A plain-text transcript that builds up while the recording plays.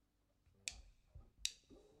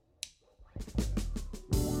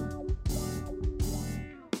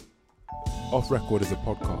Off Record is a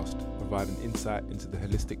podcast providing insight into the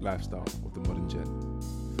holistic lifestyle of the modern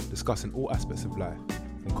gent, discussing all aspects of life,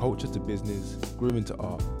 from culture to business, grooming to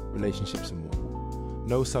art, relationships and more.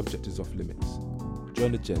 No subject is off limits.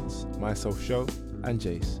 Join the gents, myself, Sho, and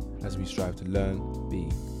Jace, as we strive to learn, be,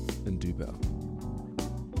 and do better.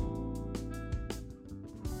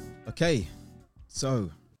 Okay,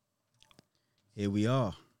 so here we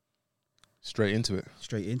are. Straight into it.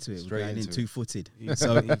 We're going in two-footed.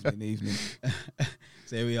 So evening.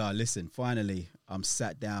 So here we are. Listen, finally, I'm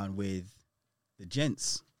sat down with the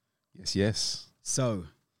gents. Yes. So,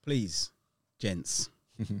 please, gents,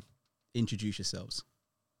 introduce yourselves.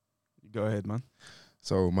 Go ahead, man.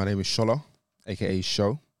 So my name is Shola, aka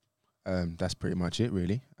Sho. That's pretty much it,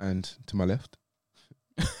 really. And to my left.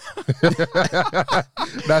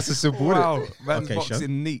 That's a simple. Wow, man's Okay, boxing Sho.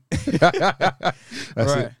 neat. That's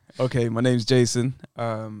right. it. Okay, my name's Jason,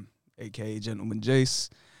 aka Gentleman Jace,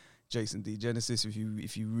 Jason D Genesis. If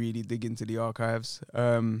you really dig into the archives,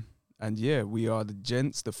 and yeah, we are the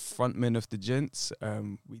gents, the frontmen of the gents.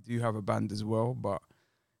 We do have a band as well, but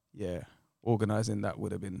yeah, organising that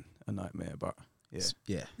would have been a nightmare. But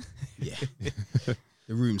yeah, Yeah. The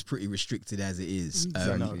room's pretty restricted as it is.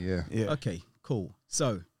 Exactly, yeah. Okay, cool.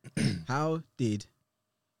 So, how did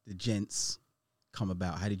the gents come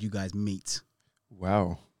about? How did you guys meet?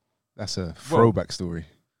 Wow. That's a throwback story.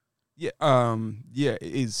 yeah, it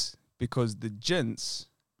is, because the gents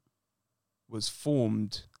was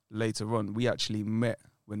formed later on. We actually met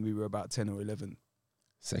when we were about 10 or 11.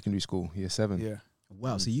 Secondary school, year 7. Yeah,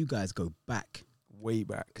 Wow, so you guys go back. way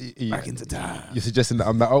back. Yeah. Back into time. You're suggesting that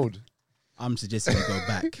I'm that old? I'm suggesting you go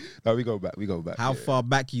back. No, we go back. How yeah. far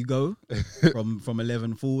back you go from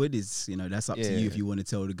 11 forward is, that's up to you Yeah. if you want to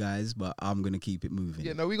tell the guys, but I'm going to keep it moving.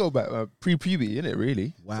 Yeah, no, we go back pre-puberty, innit,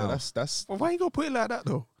 really? Wow. So that's Well, why you gonna put it like that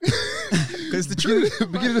though? Because the truth.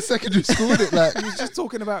 beginning of secondary school, innit? Like, He was just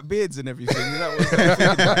talking about beards and everything. That was what I'm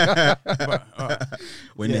thinking about. But, alright.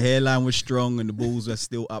 When the hairline was strong and the balls were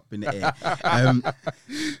still up in the air.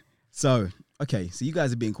 So you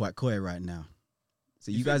guys are being quite coy right now. So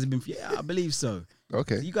you guys have been, yeah, I believe so.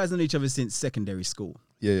 okay. So you guys know each other since secondary school.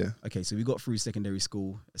 Yeah. Okay, so we got through secondary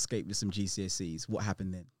school, escaped with some GCSEs. What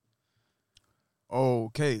happened then?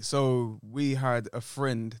 Okay, so we had a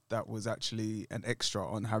friend that was actually an extra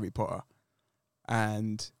on Harry Potter,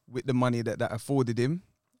 and with the money that afforded him,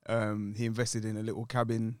 he invested in a little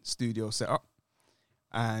cabin studio setup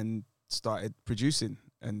and started producing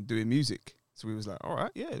and doing music. So we was like, all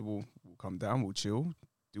right, yeah, we'll come down, we'll chill,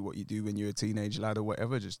 do what you do when you're a teenage lad or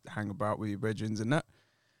whatever, just hang about with your brethrens and that.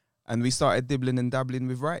 And we started dibbling and dabbling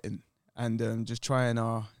with writing and just trying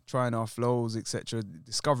our flows, etc.,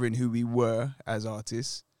 discovering who we were as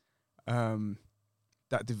artists.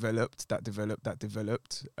 That developed.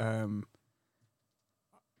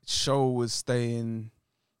 Sho was staying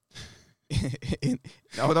in,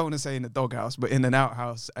 I don't want to say in the doghouse, but in an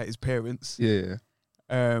outhouse at his parents'. Yeah.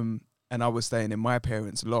 And I was staying in my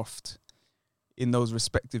parents' loft. In those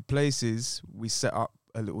respective places, we set up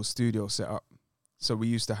a little studio setup. So we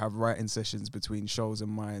used to have writing sessions between Sho's and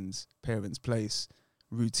mine's parents' place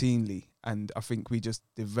routinely. And I think we just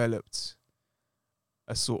developed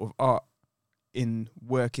a sort of art in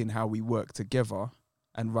working how we work together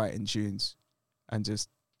and writing tunes and just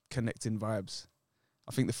connecting vibes.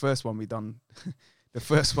 I think the first one we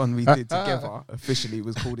did together officially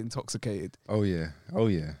was called Intoxicated. Oh yeah.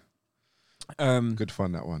 Good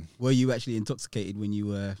fun, that one. Were you actually intoxicated when you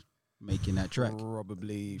were making that track?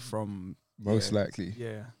 Probably from... Most likely.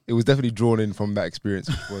 Yeah. It was definitely drawn in from that experience,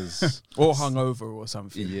 which was... Or hungover or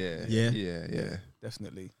something. Yeah.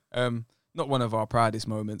 Definitely. Not one of our proudest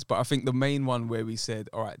moments, but I think the main one where we said,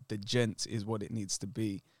 all right, the gent is what it needs to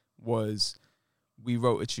be, was we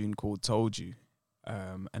wrote a tune called Told You,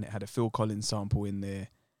 and it had a Phil Collins sample in there,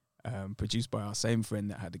 produced by our same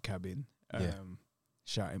friend that had the cabin.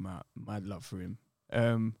 Shout him out, mad love for him.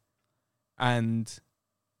 And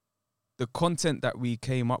the content that we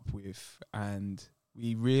came up with, and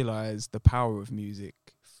we realized the power of music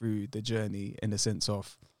through the journey, in the sense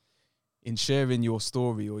of, in sharing your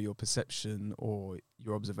story or your perception or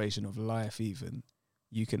your observation of life even,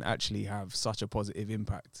 you can actually have such a positive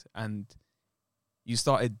impact. And we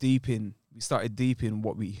started deep in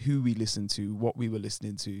who we listened to, what we were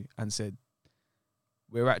listening to, and said,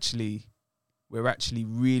 we're actually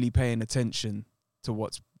really paying attention to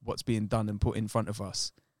what's being done and put in front of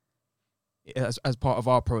us as part of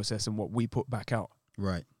our process and what we put back out.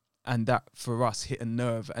 Right. And that, for us, hit a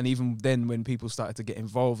nerve. And even then, when people started to get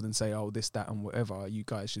involved and say, oh, this, that, and whatever, you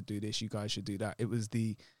guys should do this, you guys should do that, it was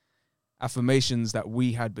the affirmations that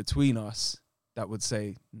we had between us that would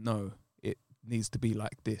say, no, it needs to be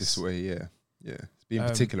like this. This way, yeah. Yeah, being Um,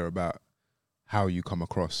 particular about how you come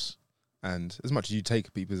across, and as much as you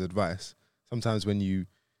take people's advice, sometimes when you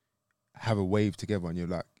have a wave together and you're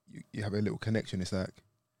like, you have a little connection, it's like,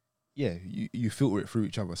 yeah, you filter it through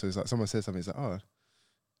each other. So it's like someone says something, it's like, oh,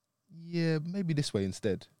 yeah, maybe this way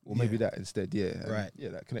instead, or maybe Yeah. that instead. Yeah, and Right. Yeah,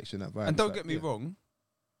 that connection, that vibe. And it's don't like, get me yeah. wrong,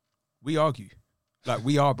 we argue. Like,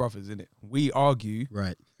 we are brothers, innit? We argue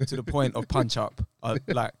Right. to the point of punch up.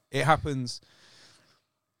 Like, it happens,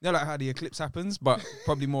 you know, like how the eclipse happens, but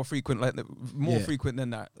probably more frequent, Yeah. frequent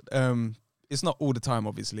than that. It's not all the time,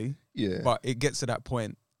 obviously, Yeah, but it gets to that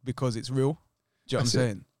point because it's real. Do you know what I'm That's it.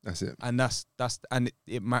 saying? that's it. And that's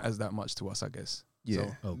it matters that much to us, I guess.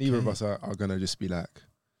 Yeah, So- neither of Okay. us are gonna just be like,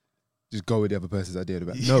 just go with the other person's idea.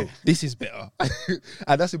 About Yeah. no, this is better,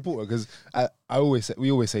 and that's important because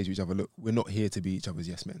we always say to each other, look, we're not here to be each other's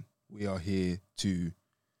yes men. We are here to.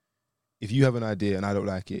 If you have an idea and I don't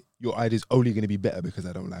like it, your idea is only going to be better because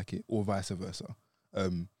I don't like it, or vice versa.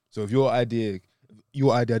 So if your idea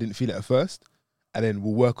I didn't feel it at first, and then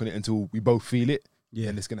we'll work on it until we both feel it, Yeah.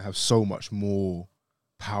 then it's going to have so much more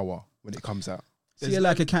power when it comes out. So you're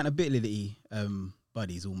like accountability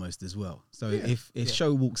buddies almost as well. So Yeah. if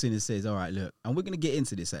Show walks in and says, all right, look, and we're going to get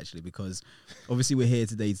into this actually, because obviously we're here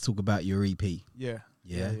today to talk about your EP. Yeah.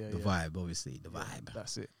 Yeah. The vibe, obviously, the vibe.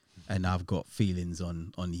 That's it. And I've got feelings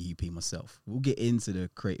on the EP myself. We'll get into the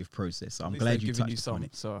creative process. So I'm At least glad they've you given touched you upon some,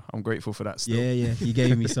 it. so I'm grateful for that still. Yeah, you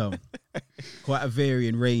gave me some. Quite a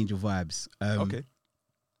varying range of vibes. Okay.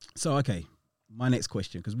 So, okay, my next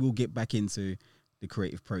question, because we'll get back into the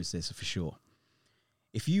creative process for sure.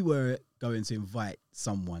 If you were going to invite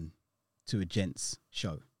someone to a gents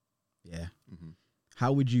show, yeah, Mhm.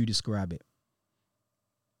 how would you describe it?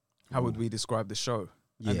 How would we describe the show?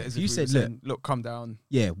 Yeah, And as if you we were said, saying, look, come down,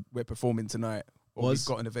 yeah, we're performing tonight, or Was- we've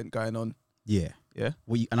got an event going on. yeah, Yeah.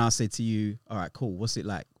 and I said to you, all right, cool, what's it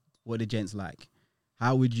like? What are the gents like?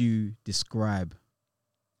 How would you describe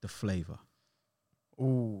the flavor?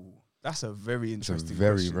 Ooh, that's a very It's a interesting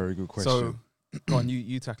very, question. very good question. So, go on,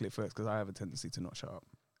 you tackle it first because I have a tendency to not shut up.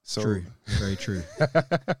 So, True, very true.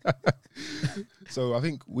 So I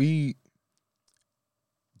think we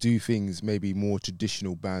do things maybe more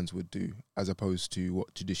traditional bands would do as opposed to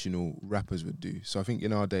what traditional rappers would do. So I think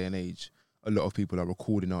in our day and age, a lot of people are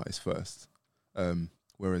recording artists first,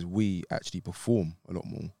 whereas we actually perform a lot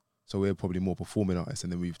more. So we're probably more performing artists,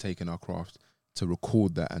 and then we've taken our craft to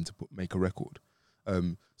record that and to make a record.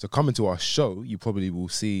 So coming to our show, you probably will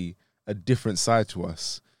see a different side to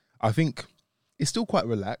us. I think it's still quite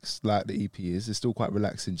relaxed, like the EP is. It's still quite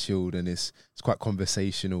relaxed and chilled, and it's quite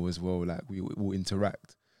conversational as well. Like we will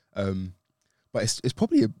interact, but it's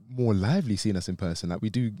probably a more lively seeing us in person. Like we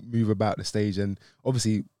do move about the stage, and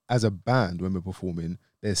obviously as a band when we're performing,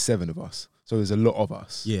 there's 7 of us, so there's a lot of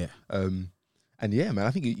us. Yeah, And yeah, man,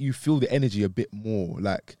 I think you feel the energy a bit more.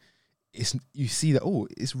 Like you see that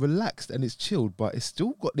it's relaxed and it's chilled, but it's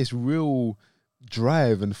still got this real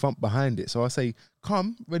drive and thump behind it. So I say,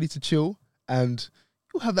 come ready to chill, and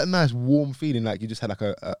you'll have that nice warm feeling like you just had like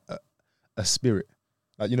a spirit.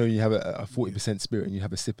 Like, you know, you have a 40% spirit and you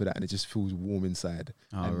have a sip of that and it just feels warm inside.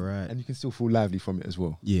 all and, right. And you can still feel lively from it as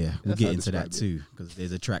well. Yeah, we'll That's get how I into that describe too, because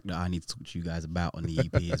there's a track that I need to talk to you guys about on the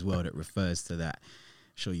EP as well that refers to that.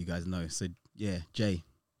 Sure, you guys know. So yeah, Jay.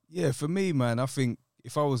 Yeah, for me, man, I think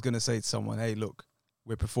if I was going to say to someone, hey, look,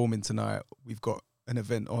 we're performing tonight, we've got an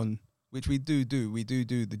event on, which we do. We do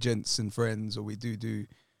the Gents and Friends, or we do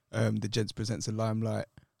the Gents Presents a Limelight.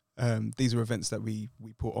 These are events that we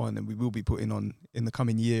put on and we will be putting on in the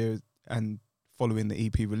coming year and following the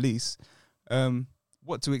EP release.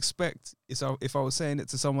 What to expect is, if I was saying it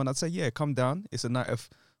to someone, I'd say, yeah, come down. It's a night of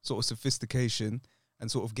sort of sophistication and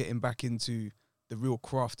sort of getting back into the real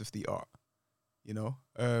craft of the art. You know,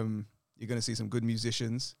 you're going to see some good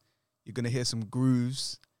musicians. You're going to hear some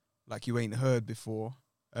grooves like you ain't heard before.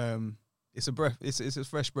 It's a breath. It's a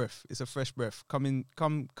fresh breath. It's a fresh breath.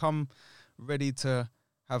 Come ready to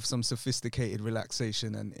have some sophisticated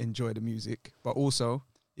relaxation and enjoy the music. But also,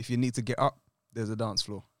 if you need to get up, there's a dance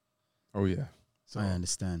floor. Oh yeah. So, I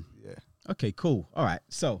understand. yeah. Okay, cool. All right,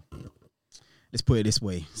 so let's put it this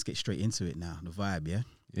way. Let's get straight into it now. The vibe, yeah.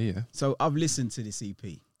 Yeah. So I've listened to this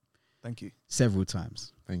EP Thank you. several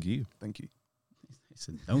times. Thank you. Thank you.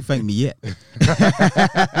 Listen, don't thank me yet.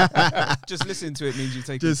 Just listening to it means you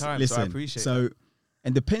take your Just time, listen. so I appreciate it. So,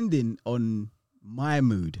 and depending on my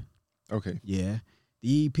mood, Okay. yeah,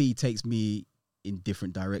 the EP takes me in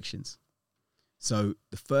different directions. So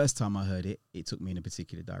the first time I heard it, it took me in a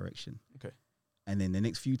particular direction. Okay. And then the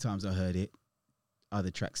next few times I heard it, other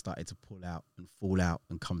tracks started to pull out and fall out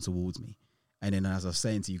and come towards me. And then, as I was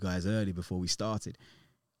saying to you guys earlier before we started,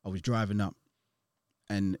 I was driving up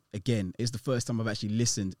And again, it's the first time I've actually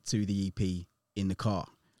listened to the EP in the car.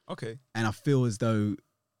 Okay. And I feel as though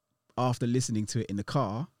after listening to it in the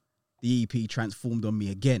car, the EP transformed on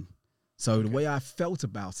me again. So the way I felt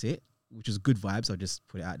about it, which was good vibes, I'll just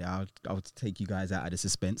put it out there. I'll take you guys out of the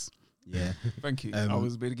suspense. Yeah. Thank you. I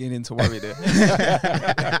was beginning to worry there.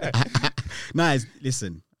 Nice.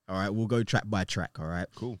 Listen, all right, we'll go track by track, all right?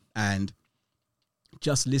 Cool. And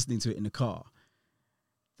just listening to it in the car,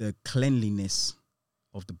 the cleanliness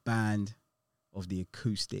of the band, of the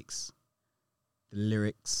acoustics, the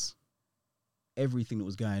lyrics, everything that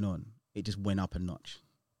was going on, it just went up a notch.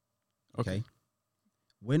 Okay.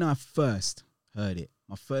 When I first heard it,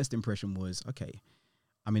 my first impression was, okay,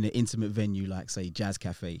 I'm in an intimate venue like, say, Jazz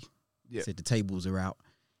Cafe. Yeah. So the tables are out,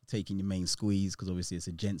 taking your main squeeze, because obviously it's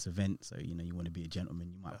a gents event. So, you know, you want to be a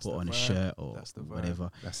gentleman. You might put on a shirt or whatever.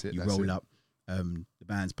 That's it. You roll up, the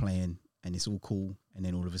band's playing, and it's all cool. And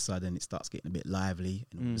then all of a sudden it starts getting a bit lively.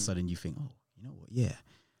 And all of a sudden you think, oh, you know what? Yeah.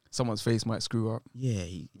 Someone's face might screw up. Yeah.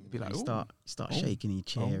 You be like, start shaking in your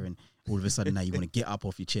chair. And all of a sudden now you want to get up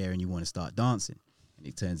off your chair and you want to start dancing. And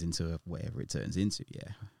it turns into whatever it turns into.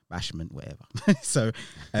 Yeah. Bashment, whatever. So,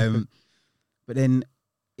 but then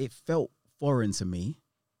it felt foreign to me.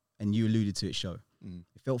 And you alluded to it, Show.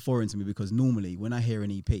 It felt foreign to me because normally when I hear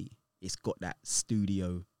an EP, it's got that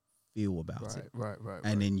studio feel about it. Right.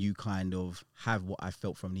 And then you kind of have what I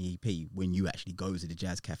felt from the EP when you actually go to the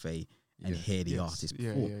Jazz Cafe and hear the artist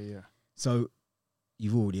perform. Yeah. So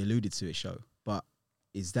you've already alluded to it, Show. But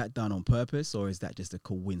is that done on purpose or is that just a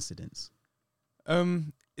coincidence?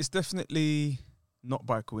 It's definitely not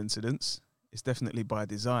by coincidence. It's definitely by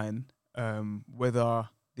design. Whether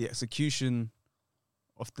the execution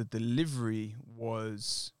of the delivery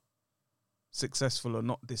was successful or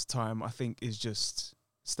not this time, I think is just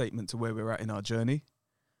statement to where we're at in our journey.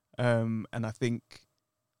 And I think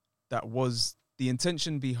that was the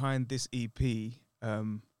intention behind this EP,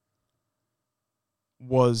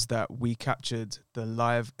 was that we captured the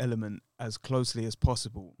live element as closely as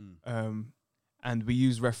possible. And we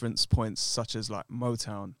use reference points such as like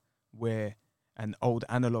Motown and old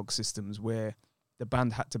analog systems where the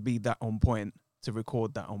band had to be that on point to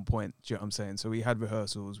record that on point. Do you know what I'm saying? So we had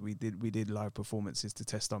rehearsals, we did live performances to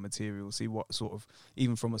test our material, see what sort of,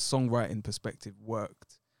 even from a songwriting perspective,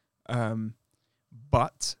 worked.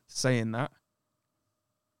 But saying that,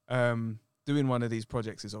 doing one of these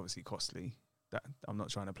projects is obviously costly. That I'm not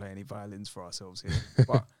trying to play any violins for ourselves here,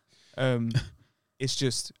 but it's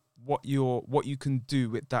just what you can do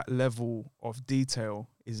with that level of detail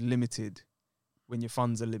is limited when your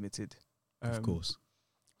funds are limited. Of course.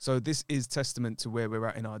 So this is testament to where we're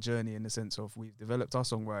at in our journey, in the sense of we've developed our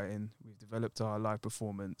songwriting, we've developed our live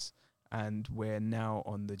performance, and we're now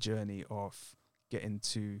on the journey of getting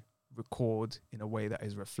to record in a way that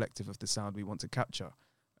is reflective of the sound we want to capture.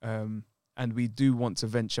 And we do want to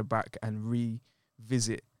venture back and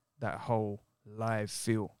revisit that whole live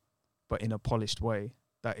feel, but in a polished way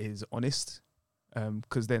that is honest,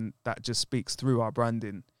 because then that just speaks through our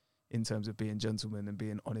branding in terms of being gentlemen and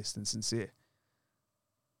being honest and sincere.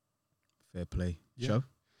 Fair play. Yeah.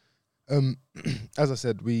 Show? As I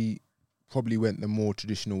said, we probably went the more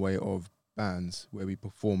traditional way of bands where we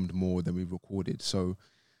performed more than we recorded. So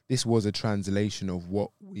this was a translation of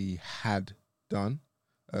what we had done.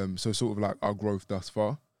 So sort of like our growth thus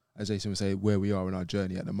far, as Jason would say, where we are in our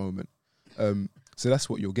journey at the moment. So that's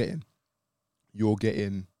what you're getting. You're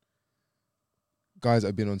getting guys that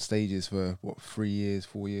have been on stages for 3 years,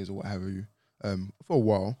 4 years, or what have you, for a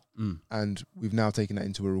while, and we've now taken that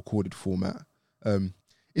into a recorded format.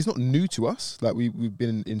 It's not new to us. Like we've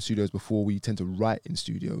been in studios before. We tend to write in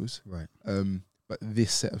studios, right? But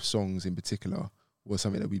this set of songs in particular was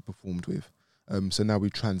something that we performed with. So now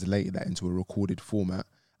we've translated that into a recorded format,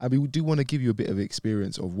 and we do want to give you a bit of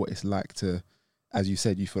experience of what it's like to, as you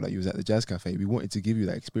said, you feel like you was at the Jazz Cafe. We wanted to give you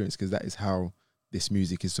that experience because that is how this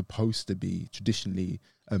music is supposed to be traditionally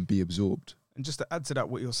and be absorbed. And just to add to that,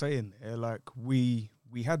 what you're saying there, like we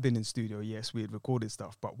had been in studio, yes, we had recorded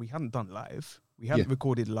stuff, but we hadn't done live. We hadn't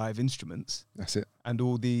recorded live instruments. That's it. And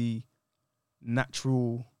all the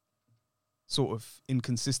natural sort of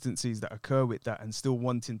inconsistencies that occur with that, and still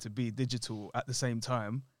wanting to be digital at the same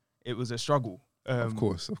time, it was a struggle. Of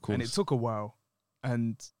course. And it took a while.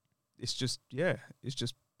 And it's just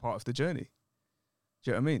part of the journey.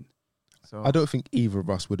 Do you know what I mean? So I don't think either of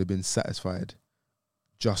us would have been satisfied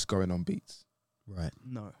just going on beats. Right.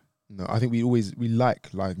 No, I think we like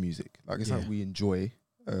live music. Like it's something we enjoy.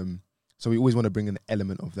 So we always want to bring an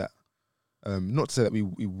element of that. Not to say that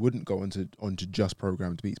we wouldn't go onto just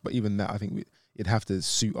programmed beats, but even that, I think it'd have to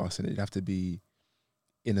suit us, and it'd have to be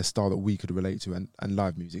in a style that we could relate to. And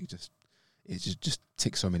live music it just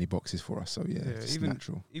ticks so many boxes for us. So yeah, it's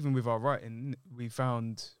natural. Even with our writing, we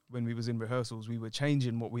found when we was in rehearsals, we were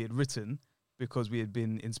changing what we had written because we had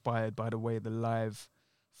been inspired by the way the live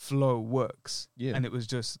flow works. Yeah. And it was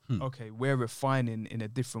just, okay, we're refining in a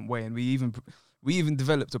different way. And we even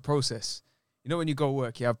developed a process. You know, when you go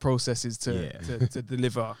work, you have processes to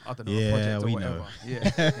deliver, I don't know, a project or whatever. Know.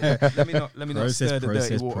 Yeah. Let me not stir the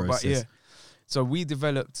dirty water, but yeah. So we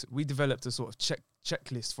developed a sort of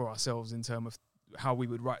checklist for ourselves in terms of how we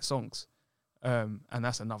would write songs. And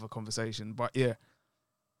that's another conversation. But yeah,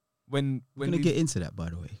 when we're gonna get into that, by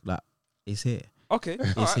the way. Like, it's here. Okay,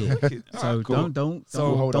 it's here. So cool. don't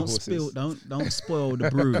spoil the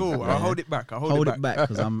brew. Cool. Yeah? I'll hold it back. Hold it back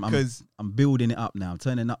because I'm building it up now. I'm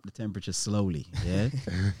turning up the temperature slowly. Yeah.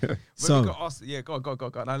 So go on.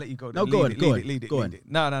 I'll let you go. No, go on. Lead it.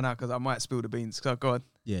 No, because I might spill the beans. So go on.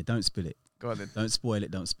 Yeah, don't spill it. Go on then. Don't spoil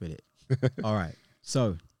it. Don't spill it. All right.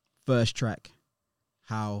 So first track,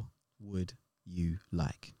 How Would You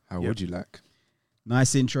Like? How would you like?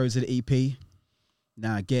 Nice intro to the EP.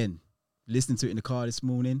 Now again, listening to it in the car this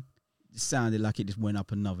morning, it sounded like it just went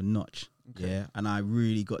up another notch. Okay. Yeah. And I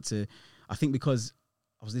really got to, I think because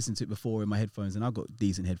I was listening to it before in my headphones, and I've got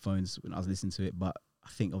decent headphones when I was listening to it, but I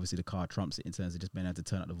think obviously the car trumps it in terms of just being able to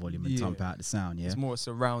turn up the volume and thump out the sound. Yeah. It's more a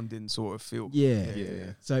surrounding sort of feel.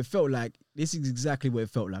 Yeah. So it felt like, this is exactly what it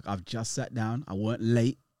felt like. I've just sat down. I weren't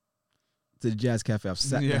late to the Jazz Cafe. I've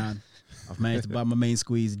sat down. I've managed to buy my main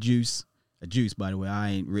squeeze juice. A juice, by the way. I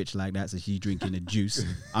ain't rich like that, so she's drinking a juice.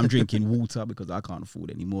 I'm drinking water because I can't afford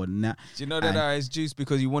any more than that. Do you know that is juice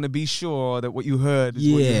because you want to be sure that what you heard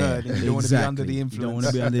is what you heard, and you don't want to be under the influence. You don't want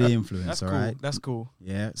to be under the influence. That's all cool. Right? That's cool.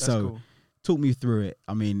 Yeah. That's so cool. Talk me through it.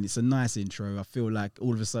 I mean, it's a nice intro. I feel like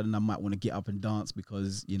all of a sudden I might want to get up and dance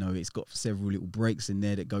because, you know, it's got several little breaks in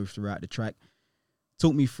there that go throughout the track.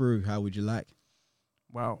 Talk me through How Would You Like?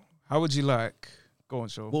 Wow. How would you like? Go on,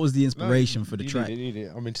 Shaw. What was the inspiration for the track? Need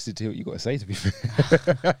it. I'm interested to hear what you got to say, to be fair.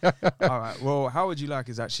 All right. Well, How Would You Like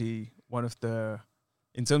is actually one of the,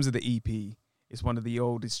 in terms of the EP, it's one of the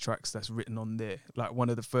oldest tracks that's written on there. Like one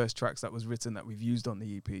of the first tracks that was written that we've used on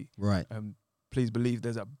the EP. Right. Please believe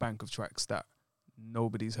there's a bank of tracks that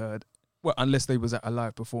nobody's heard. Well, unless they was at a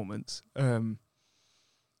live performance.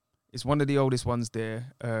 It's one of the oldest ones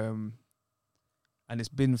there. And it's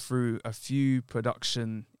been through a few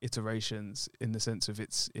production iterations in the sense of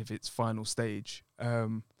its final stage.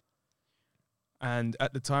 And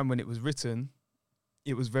at the time when it was written,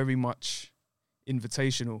 it was very much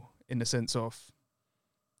invitational in the sense of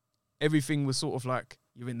everything was sort of like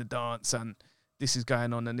you're in the dance and this is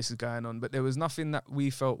going on and this is going on. But there was nothing that we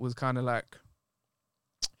felt was kind of like,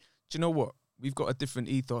 do you know what? We've got a different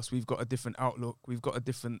ethos. We've got a different outlook. We've got a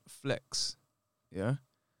different flex. Yeah.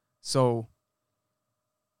 So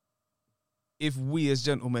if we as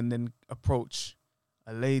gentlemen then approach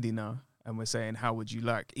a lady now and we're saying, how would you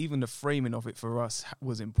like? Even the framing of it for us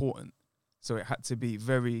was important. So it had to be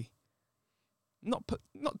very, not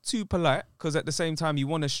too polite, because at the same time you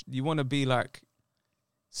want to be like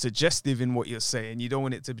suggestive in what you're saying. You don't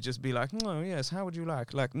want it to just be like, no, yes, how would you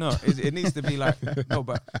like? Like, no, it needs to be like, no,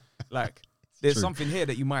 but like there's something here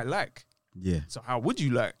that you might like. Yeah. So how would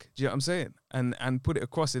you like? Do you know what I'm saying? And put it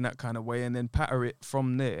across in that kind of way and then patter it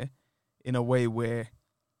from there in a way where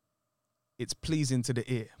it's pleasing to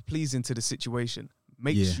the ear, pleasing to the situation,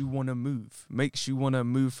 makes you want to move, makes you want to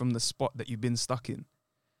move from the spot that you've been stuck in.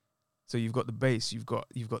 So you've got the bass, you've got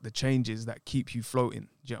the changes that keep you floating. Do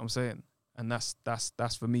you know what I'm saying? And that's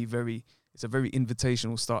for me it's a very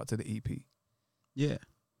invitational start to the EP. Yeah.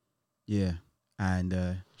 Yeah.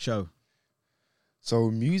 And Show.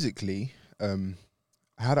 So musically,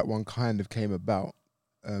 how that one kind of came about.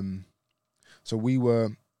 So we were,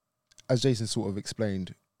 as Jason sort of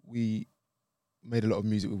explained, we made a lot of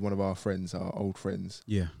music with one of our friends, our old friends.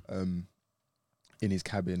 Yeah. In his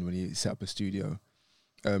cabin when he set up a studio.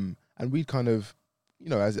 And we kind of, you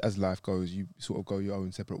know, as life goes, you sort of go your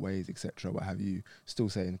own separate ways, etc. What have you? Still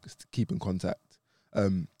keep in contact.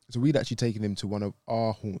 So we'd actually taken him to one of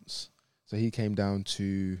our haunts. So he came down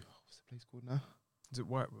to, what's the place called now? Is it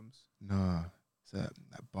White Rooms? Nah, it's that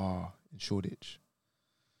bar in Shoreditch.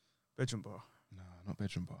 Bedroom Bar? No, not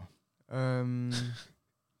Bedroom Bar.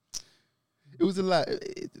 It was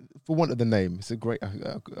for want of the name. It's a great.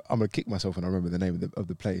 I'm gonna kick myself when I remember the name of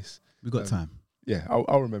the place. We've got time. Yeah,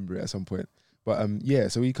 I'll remember it at some point. But yeah,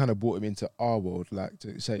 so we kind of brought him into our world, like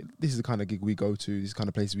to say this is the kind of gig we go to, this is the kind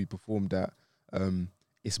of places we performed at.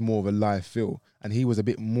 It's more of a live feel, and he was a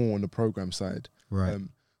bit more on the program side. Right.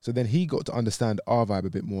 So then he got to understand our vibe a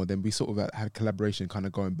bit more. Then we sort of had collaboration, kind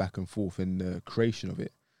of going back and forth in the creation of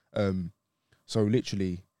it. So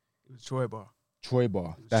literally, it was Troy Bar. Troy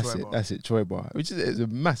Bar. That's Troy it. Bar. That's it. Troy Bar, which is it's a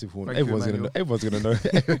massive one. Thank you, Everyone's gonna know. Everyone's gonna know.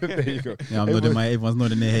 There you go. Yeah, everyone's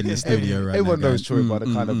nodding their head in the studio right Everyone now. knows Troy Bar, the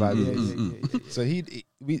kind of vibe it Yeah. is. So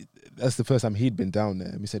that's the first time he'd been down there,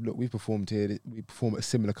 and we said, look, we performed here. We perform at a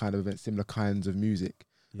similar kind of event, similar kinds of music.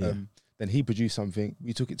 Yeah. Then he produced something.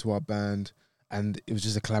 We took it to our band, and it was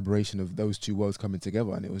just a collaboration of those two worlds coming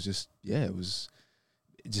together. And it was just,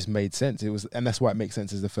 it just made sense. And that's why it makes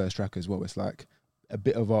sense as the first track as well. It's like a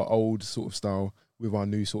bit of our old sort of style with our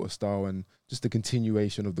new sort of style, and just the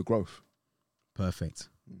continuation of the growth. Perfect.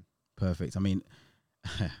 I mean,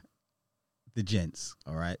 the Gents,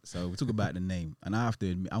 all right? So we'll talk about the name. And I have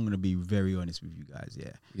to admit, I'm going to be very honest with you guys,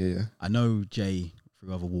 yeah. Yeah. I know Jay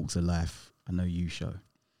through other walks of life. I know you, Show.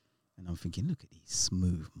 And I'm thinking, look at these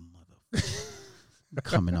smooth motherfuckers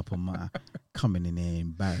coming in there,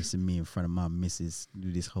 embarrassing me in front of my missus,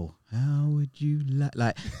 do this whole, how would you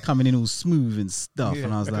like coming in all smooth and stuff. Yeah.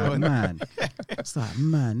 And I was like,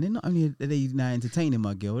 man, they're not only are they now entertaining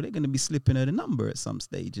my girl, they're going to be slipping her the number at some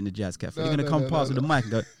stage in the jazz cafe. They're going to come past with the mic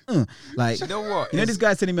and go, like, You know what? you know, this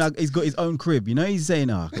guy's telling me he's got his own crib. You know, he's saying,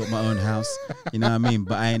 I got my own house. You know what I mean?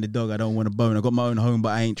 But I ain't the dog. I don't want to bone. I got my own home, but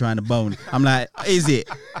I ain't trying to bone. I'm like, is it?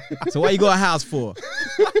 So what you got a house for?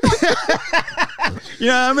 You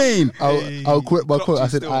know what I mean? I'll quit my Clocked quote. you I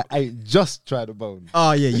said, still. I ain't just tried to bone.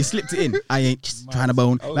 Oh, yeah, you slipped it in. I ain't just trying to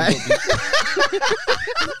bone. Like,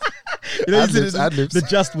 you know, you said Ad-libs. the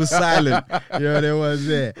just was silent. You know, there was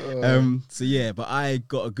there. So, yeah, but I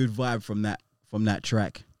got a good vibe from that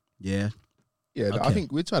track. Yeah. Yeah, I Okay.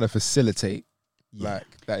 think we're trying to facilitate Yeah.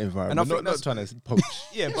 like that environment. And I Not, think not that's- trying to poach.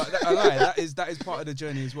 Yeah, but I lie. That is part of the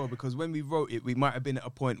journey as well, because when we wrote it, we might have been at a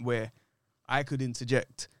point where I could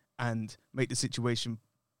interject and make the situation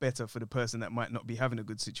better for the person that might not be having a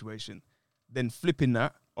good situation. Then flipping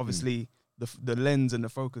that, obviously, the lens and the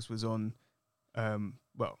focus was on,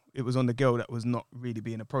 it was on the girl that was not really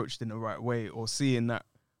being approached in the right way, or seeing that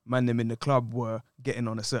man them in the club were getting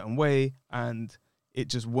on a certain way and it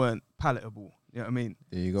just weren't palatable. You know what I mean?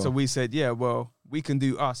 There you go. So we said, yeah, well, we can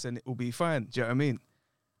do us and it will be fine. Do you know what I mean?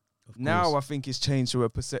 Now I think it's changed to a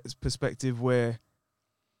perspective where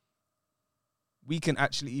we can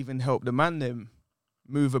actually even help the man them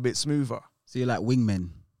move a bit smoother. So you're like wingmen.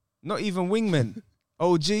 Not even wingmen.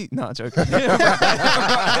 OG. No, joking.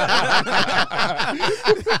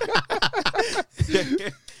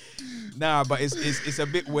 Nah, but it's a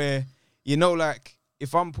bit where, you know, like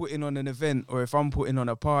if I'm putting on an event or if I'm putting on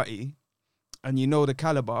a party and you know the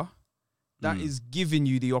caliber, that is giving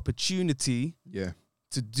you the opportunity Yeah.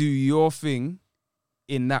 to do your thing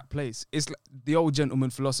in that place. It's like the old gentleman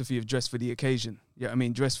philosophy of dress for the occasion. Yeah, I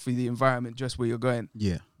mean, dress for the environment, dress where you're going.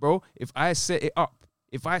 Yeah. Bro, if I set it up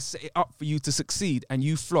for you to succeed and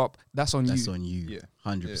you flop, that's on That's you. on you. Yeah.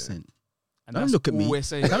 100%. And Don't that's look at all me. we're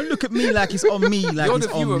saying. Don't look at me like it's on me, like You're it's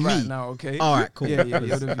the viewer on me. right now, okay? All right, cool. Yeah, you're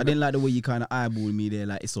the I viewer. didn't like the way you kind of eyeballed me there,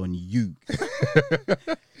 like it's on you.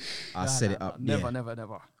 I set it up. Never, yeah.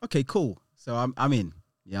 never. Okay, cool. So I'm in.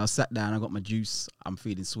 Yeah, I sat down. I got my juice. I'm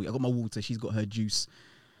feeling sweet. I got my water. She's got her juice.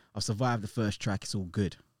 I've survived the first track. It's all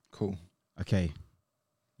good. Cool. Okay.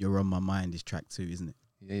 You're on my mind is track 2, isn't it?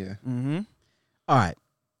 Yeah. Mm-hmm. All right.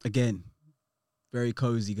 Again, very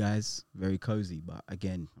cozy, guys. Very cozy. But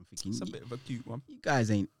again, I'm thinking, It's a bit of a cute one. you guys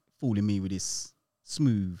ain't fooling me with this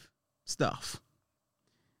smooth stuff.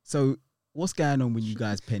 So what's going on when you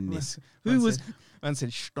guys pen this? Man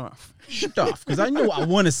said stuff. Stuff, because I know what I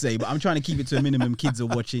want to say, but I'm trying to keep it to a minimum. Kids are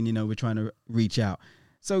watching, you know, we're trying to reach out.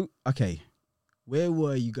 So, okay, where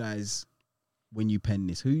were you guys when you penned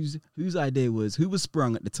this? Whose idea was, who was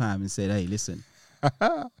sprung at the time and said, hey, listen,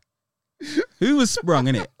 who was sprung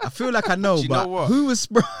in it? I feel like I know, Do you but know what? who was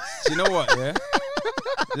sprung? Do you know what, yeah?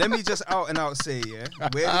 Let me just out and out say, yeah,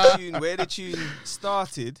 where the tune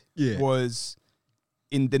started Yeah. was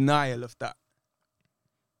in denial of that.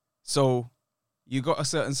 So you got a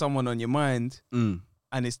certain someone on your mind, and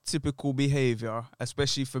it's typical behavior,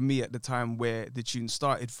 especially for me at the time where the tune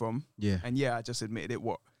started from. Yeah. And yeah, I just admitted it.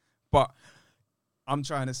 But I'm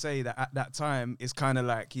trying to say that at that time, it's kind of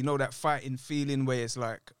like, you know, that fighting feeling where it's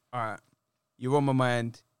like, all right, you're on my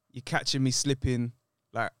mind, you're catching me slipping,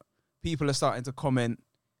 like people are starting to comment,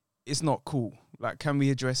 it's not cool. Like, can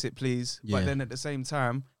we address it, please? Yeah. But then at the same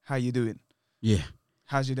time, how you doing? Yeah.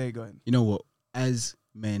 How's your day going? You know what? As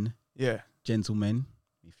men, Yeah, gentlemen,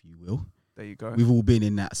 if you will, there you go. we've all been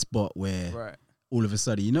in that spot where Right. all of a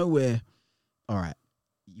sudden, you know, where, all right,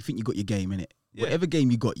 you think you got your game in it. Yeah. Whatever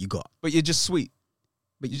game you got, you got. But you're just sweet.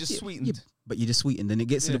 But You're just yeah, sweetened. yeah, but you're just sweetened. And it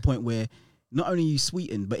gets to the point where not only you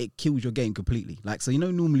sweeten, but it kills your game completely. Like, so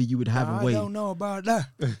normally you would have a way. I don't know about that.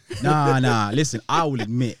 Nah. Listen, I will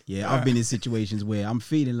admit, I've been in situations where I'm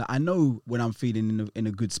feeling like I know when I'm feeling in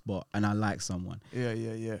a good spot and I like someone.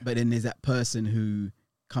 Yeah. But then there's that person who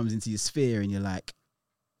comes into your sphere and you're like,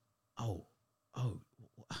 oh.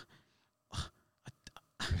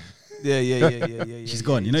 Yeah. She's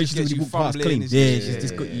gone. You know, she's gets already you walked past fumbling, clean. it's Yeah, just- she's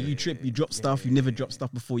just got you. You trip, you drop stuff. You never drop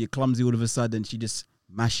stuff before. You're clumsy all of a sudden. She just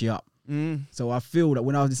mash you up. So I feel that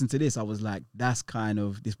when I was listening to this, I was like, that's kind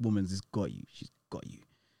of, this woman's just got you. She's got you.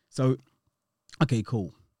 So, okay,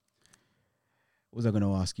 cool. What was I going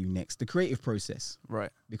to ask you next? The creative process. Right.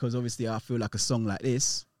 Because obviously I feel like a song like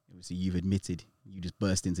this, obviously you've admitted, you just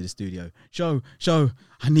burst into the studio. Show,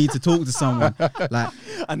 I need to talk to someone. Like,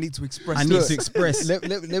 I need to express. I need to express.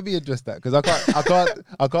 Let me address that because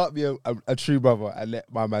I can't be a true brother and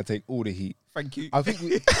let my man take all the heat. Thank you. I think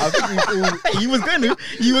we all. He was going to,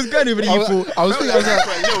 but he thought. I was thinking, I was like,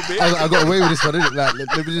 a little bit. I got away with this one, didn't it? Like,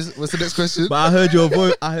 let me just. What's the next question? But I heard your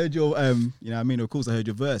voice. I heard your, you know what I mean? Of course, I heard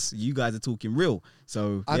your verse. You guys are talking real.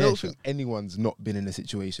 So, I don't think anyone's not been in a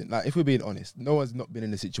situation. Like, if we're being honest, no one's not been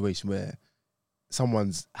in a situation where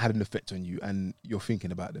someone's had an effect on you and you're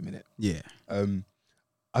thinking about them in it. Yeah.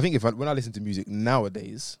 I think when I listen to music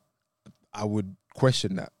nowadays, I would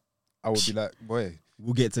question that. I would be like, boy,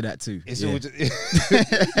 We'll get to that too. it's Yeah. all just,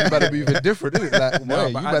 you better be even different, isn't it? Like, No,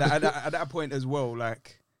 boy, but you at better. that point as well,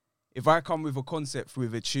 like, if I come with a concept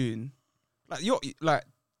with a tune, like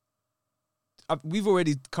we've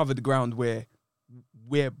already covered the ground where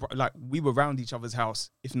we were around each other's house,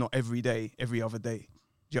 if not every day, every other day.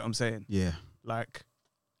 Do you know what I'm saying? Yeah. Like,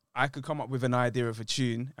 I could come up with an idea of a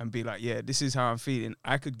tune and be like, yeah, this is how I'm feeling.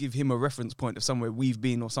 I could give him a reference point of somewhere we've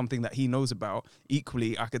been or something that he knows about.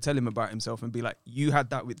 Equally, I could tell him about himself and be like, you had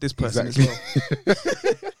that with this person as well.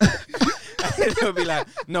 And he'll be like,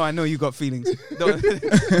 no, I know you got feelings. Don't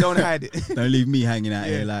hide it. Don't leave me hanging out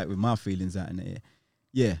Yeah. here like with my feelings out in the air.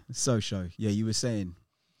 Yeah. So show. Yeah, you were saying.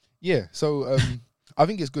 Yeah, so I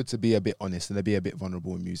think it's good to be a bit honest and to be a bit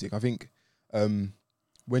vulnerable in music. I think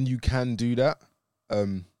when you can do that,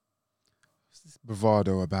 this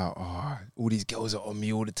bravado about all these girls are on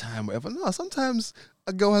me all the time, whatever. No, sometimes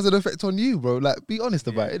a girl has an effect on you, bro. Like, be honest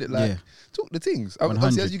about it. Like, talk the things. Obviously,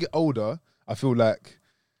 100. as you get older, I feel like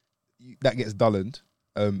that gets dulled.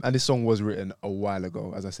 And this song was written a while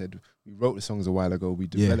ago. As I said, we wrote the songs a while ago. We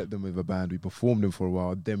developed them with a band. We performed them for a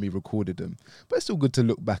while. Then we recorded them. But it's still good to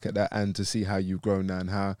look back at that and to see how you've grown now and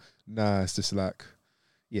how it's just like,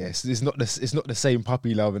 yes, it's not the same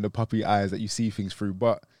puppy love and the puppy eyes that you see things through.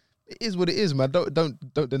 But it is what it is, man.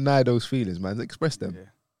 Don't deny those feelings, man. Express them.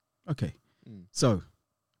 Yeah. Okay. So,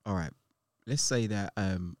 all right. Let's say that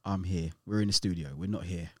I'm here. We're in the studio. We're not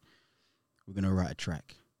here. We're gonna write a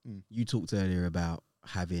track. You talked earlier about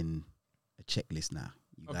having a checklist now.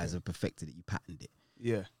 You guys have perfected it. You patented it.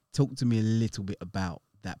 Yeah. Talk to me a little bit about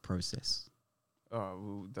that process. Oh,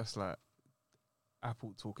 well, that's like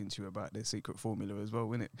Apple talking to you about their secret formula as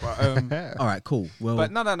well, isn't it? But All right, cool. Well,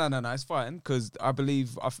 but no, it's fine because I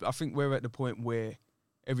believe I think we're at the point where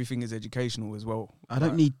everything is educational as well. I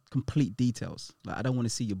don't need complete details. Like, I don't want to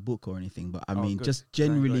see your book or anything, but I mean, good. just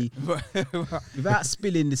generally, Great. without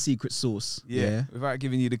spilling the secret sauce. yeah, without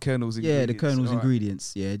giving you the kernels. Yeah, the kernels All right.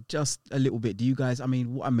 ingredients. Yeah, just a little bit. Do you guys, I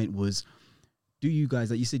mean, what I meant was, do you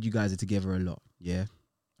guys, like you said, you guys are together a lot. Yeah.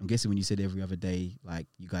 I'm guessing when you said every other day, like,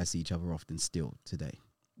 you guys see each other often still today.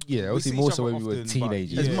 Yeah, obviously see more each so other when we were often, but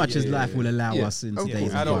teenagers. As Yeah, much as life will allow Yeah. us in Of today's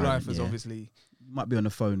course. Adult environment. life is Yeah. obviously. You might be on the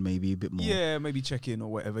phone maybe a bit more. Yeah, maybe check in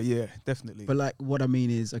or whatever. Yeah, definitely. But like, what I mean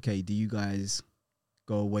is, okay, do you guys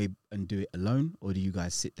go away and do it alone, or do you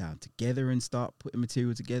guys sit down together and start putting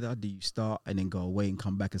material together? Do you start and then go away and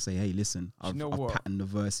come back and say, hey, listen, Do you I've know what? patterned the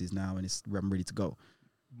verses now and I'm ready to go?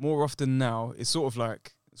 More often now, it's sort of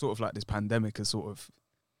like this pandemic has sort of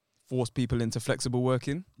forced people into flexible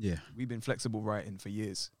working. Yeah. We've been flexible writing for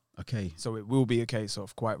years. Okay. So it will be a case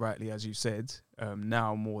of, quite rightly, as you said,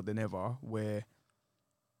 now more than ever, where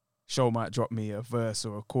Show might drop me a verse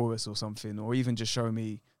or a chorus or something, or even just show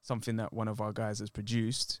me something that one of our guys has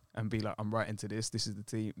produced and be like, I'm writing to this. This is the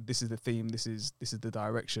theme. This is the theme. This is the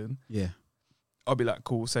direction. Yeah. I'll be like,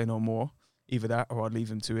 cool, say no more. Either that, or I'll leave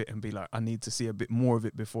him to it and be like, I need to see a bit more of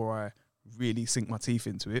it before I really sink my teeth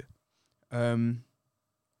into it.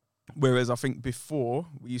 Whereas I think before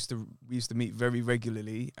we used to meet very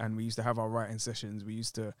regularly and we used to have our writing sessions. We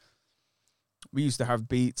used to have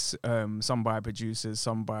beats, some by producers,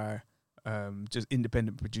 some by just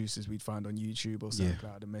independent producers we'd find on YouTube or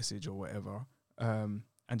SoundCloud, a message or whatever, and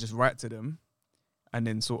just write to them, and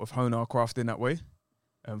then sort of hone our craft in that way,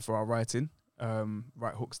 for our writing,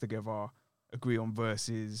 write hooks together, agree on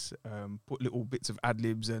verses, put little bits of ad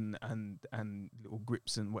libs and little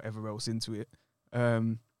grips and whatever else into it.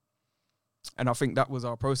 And I think that was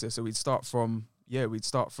our process. So we'd start from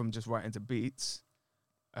just writing to beats,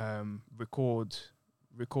 record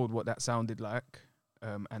what that sounded like,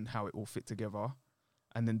 and how it all fit together,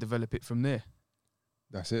 and then develop it from there.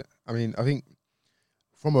 That's it. I mean, I think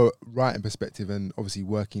from a writing perspective and obviously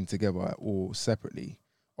working together or separately,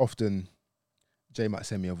 often Jay might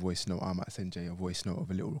send me a voice note, I might send Jay a voice note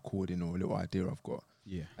of a little recording or a little idea I've got.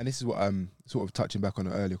 Yeah. And this is what I'm sort of touching back on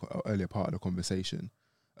an earlier part of the conversation.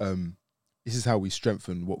 This is how we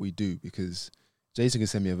strengthen what we do, because Jason can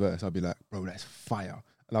send me a verse, I'll be like, bro, that's fire.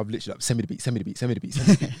 And I'll literally like, send me the beat.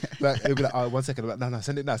 Like, it'll be like, 1 second. I'm like, no,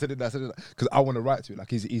 send it now. Because I want to write to it. Like,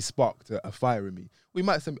 he's sparked a fire in me. I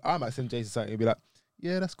might send Jason something. He'll be like,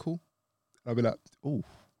 yeah, that's cool. And I'll be like, ooh.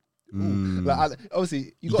 Like,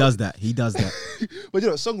 obviously, He does that. But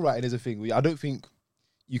songwriting is a thing. I don't think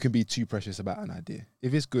you can be too precious about an idea.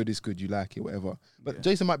 If it's good, it's good. You like it, whatever. But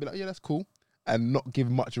Jason might be like, yeah, that's cool, and not give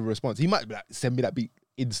much of a response. He might be like, send me that beat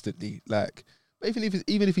instantly. Like, but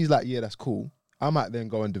even if he's like, yeah, that's cool, I might then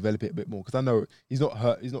go and develop it a bit more, because I know he's not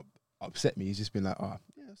hurt, he's not upset me. He's just been like, yeah,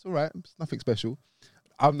 it's all right. It's nothing special.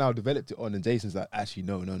 I've now developed it on, and Jason's like, actually,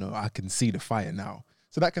 no, I can see the fire now.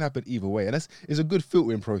 So that can happen either way. And it's a good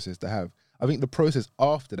filtering process to have. I think the process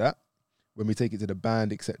after that, when we take it to the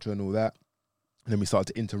band, etc. and all that, and then we start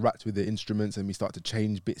to interact with the instruments and we start to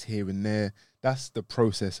change bits here and there, that's the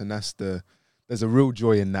process, and there's a real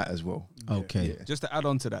joy in that as well. Okay. Yeah. Just to add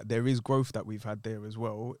on to that, there is growth that we've had there as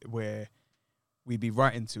well, where we'd be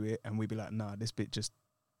writing to it and we'd be like, nah, this bit just,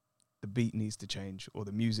 the beat needs to change or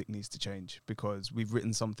the music needs to change, because we've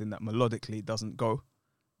written something that melodically doesn't go,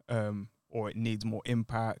 or it needs more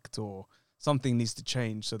impact, or something needs to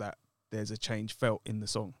change so that there's a change felt in the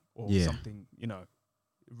song, or something,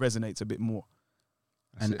 resonates a bit more.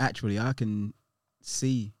 And actually, I can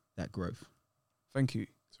see that growth. Thank you.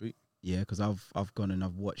 Sweet. Yeah, because I've gone and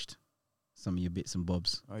I've watched some of your bits and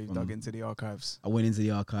bobs. Oh, you've dug into the archives. I went into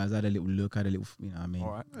the archives, I had a little look, I had a little,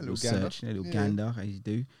 All right. a little search, a little gander, as you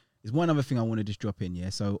do. There's one other thing I want to just drop in, yeah?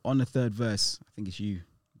 So on the third verse, I think it's you,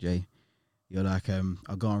 Jay, you're like,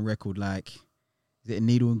 I'll go on record like, is it a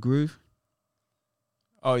needle and groove?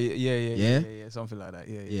 Oh, yeah, something like that.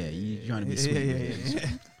 Yeah, you're trying to be sweet.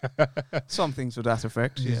 Yeah. Some things to that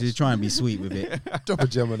effect. You're trying to be sweet with it. Drop a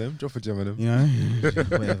gem on them. You know,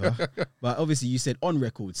 whatever. But obviously you said on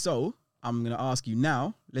record. So I'm going to ask you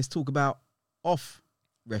now, let's talk about off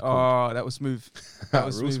record. Oh, that was smooth. That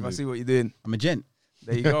was smooth. I see what you're doing. I'm a gent.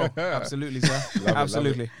 There you go. Absolutely, sir.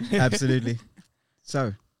 Absolutely. Absolutely.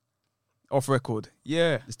 So. Off record.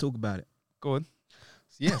 Yeah. Let's talk about it. Go on.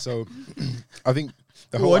 Yeah, so I think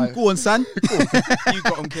Go on, son. You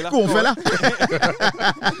got him, killer. Go on, fella.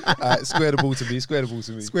 Square the ball to me.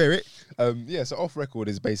 Square it. Yeah, so off record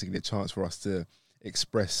is basically a chance for us to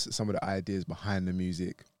express some of the ideas behind the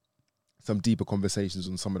music, some deeper conversations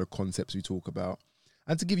on some of the concepts we talk about,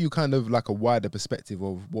 and to give you kind of like a wider perspective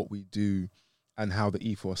of what we do and how the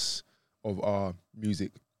ethos of our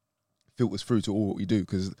music filters through to all what we do.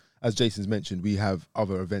 Because as Jason's mentioned, we have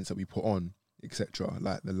other events that we put on, etc.,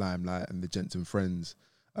 like the Limelight and the Gents and Friends,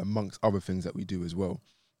 amongst other things that we do as well.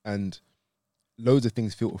 And loads of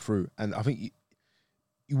things filter through. And I think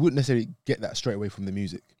you wouldn't necessarily get that straight away from the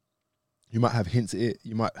music. You might have hints at it.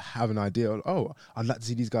 You might have an idea of, oh, I'd like to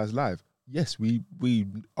see these guys live. Yes, we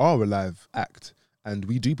are a live act, and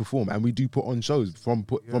we do perform, and we do put on shows from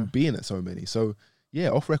being at so many. So yeah,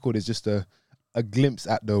 off record is just a glimpse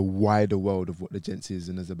at the wider world of what the Gents is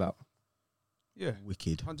and is about. Yeah,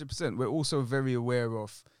 wicked. 100%. We're also very aware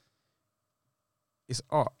of it's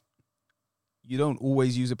art. You don't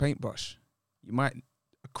always use a paintbrush. A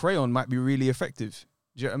crayon might be really effective.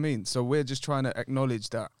 Do you know what I mean? So we're just trying to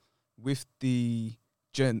acknowledge that with the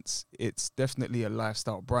Gents, it's definitely a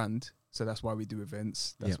lifestyle brand. So that's why we do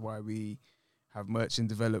events. That's why we have merch in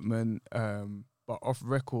development. But off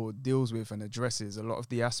record deals with and addresses a lot of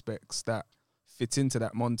the aspects that fit into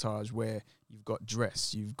that montage, where you've got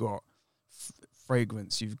dress, you've got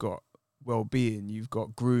fragrance, you've got well-being, you've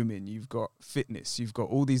got grooming, you've got fitness, you've got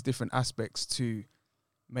all these different aspects to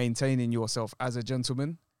maintaining yourself as a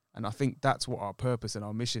gentleman. And I think that's what our purpose and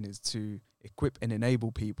our mission is, to equip and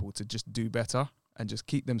enable people to just do better and just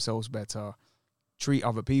keep themselves better, treat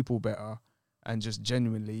other people better, and just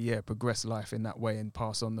genuinely, progress life in that way and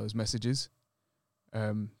pass on those messages.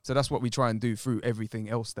 So that's what we try and do through everything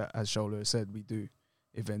else that, as Shola has said, we do.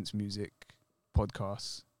 Events, music,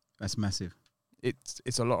 podcasts. That's massive.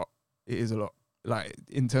 It's a lot. It is a lot. Like,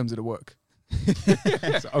 in terms of the work.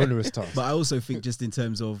 It's an onerous task. But I also think just in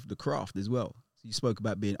terms of the craft as well. So you spoke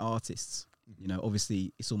about being artists. You know,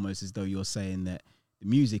 obviously, it's almost as though you're saying that the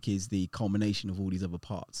music is the culmination of all these other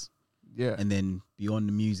parts. Yeah. And then beyond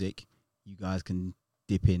the music, you guys can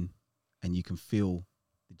dip in and you can feel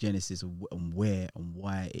the genesis of and where and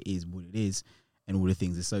why it is what it is and all the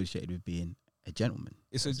things associated with being a gentleman.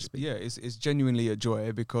 It's so to speak. it's genuinely a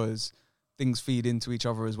joy because things feed into each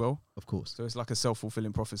other as well. Of course. So it's like a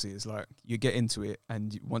self-fulfilling prophecy. It's like you get into it,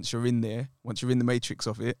 and once you're in there, once you're in the matrix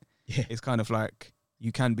of it, Yeah. it's kind of like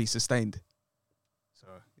you can be sustained. So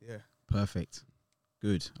yeah, Perfect.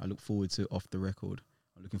 Good. I look forward to Off the Record.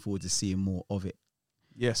 I'm looking forward to seeing more of it.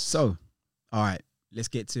 yes. So, all right, let's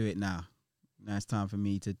get to it now. Now it's time for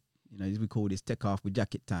me to, you know, as we call this, take off with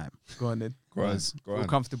jacket time. go on then. Go on, Because go Feel on.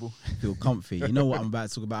 comfortable. feel comfy. You know what I'm about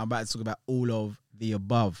to talk about? I'm about to talk about all of the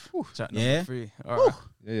above. Chat Yeah? number 3. All right.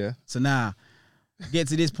 Yeah, yeah. So now, get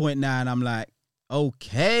to this point now, and I'm like,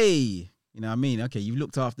 okay. You know what I mean? Okay, you've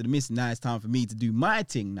looked after the miss. Now it's time for me to do my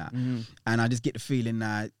thing now. Mhm. And I just get the feeling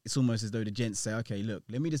now it's almost as though the gents say, okay, look,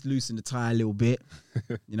 let me just loosen the tie a little bit.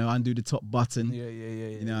 You know, undo the top button. Yeah.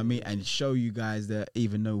 You know what I mean? And show you guys that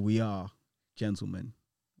even though we are gentlemen,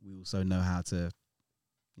 we also know how to,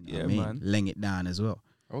 you know Yeah, what I mean? man. Laying it down as well.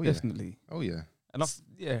 Oh, yeah. Definitely. Oh, yeah. And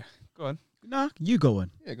go on. Nah, you go on.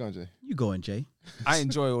 Yeah, go on, Jay. You go on, Jay. I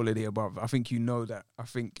enjoy all of the above. I think you know that. I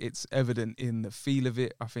think it's evident in the feel of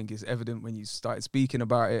it. I think it's evident when you started speaking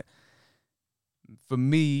about it. For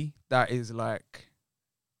me, that is like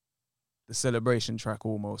the celebration track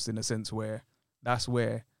almost, in a sense where that's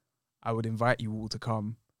where I would invite you all to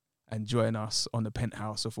come and join us on the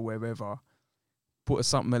penthouse or for wherever. Put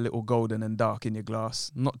something a little golden and dark in your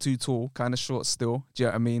glass. Not too tall, kind of short still. Do you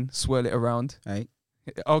know what I mean? Swirl it around. Hey.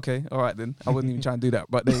 Okay, all right then. I wouldn't even try and do that,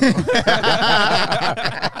 but there you go.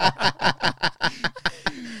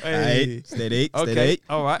 Hey, steady, Okay, steady.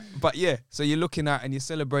 all right. But yeah, so you're looking at and you're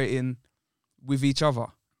celebrating with each other.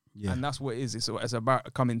 Yeah. And that's what it is. It's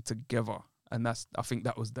about coming together. And I think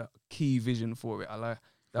that was the key vision for it. I like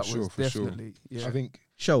that For was sure, for sure. definitely, yeah. I think,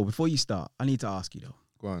 Show, before you start, I need to ask you though.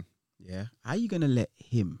 go on. Yeah. How you gonna let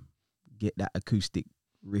him get that acoustic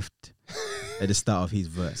rift at the start of his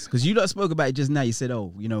verse? Because you lot spoke about it just now. You said,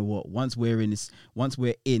 "Oh, you know what? Once we're in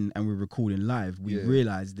and we're recording live, we Yeah.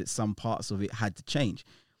 realized that some parts of it had to change."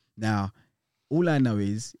 Now, all I know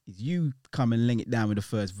is you come and laying it down with the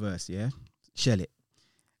first verse, yeah, shell it,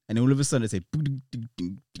 and all of a sudden it say,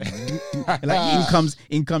 and like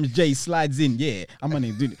in comes Jay, slides in, yeah, I'm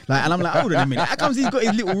gonna do like, and I'm like, hold on a minute, how comes he's got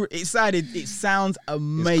his little? It sounds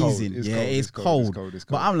amazing, it's cold.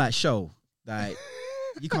 But I'm like, show, like,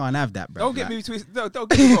 you can't have that, bro. Don't get me twisted. Don't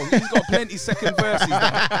get me wrong. He's got plenty second verses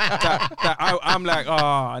that I'm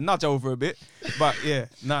like, nudge over a bit. But yeah,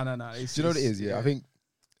 no. Do you know what it is? Yeah, I think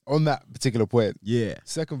on that particular point, Yeah,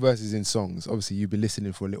 second verses in songs, obviously you've been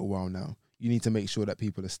listening for a little while now. You need to make sure that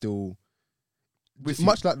people are still, With you.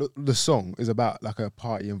 much like the song is about like a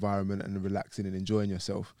party environment and relaxing and enjoying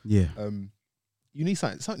yourself. yeah, You need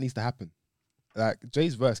something needs to happen. Like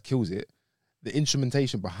Jay's verse kills it. The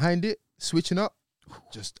instrumentation behind it, switching up,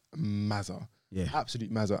 just mazza. yeah,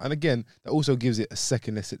 Absolute mazza. And again, that also gives it a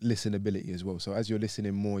second listenability as well. So as you're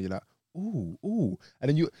listening more, you're like, ooh. And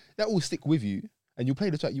then that will stick with you. And you play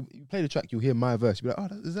the track, you play the track, you'll hear my verse. You'll be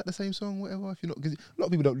like, is that the same song? Whatever. If you're not, because a lot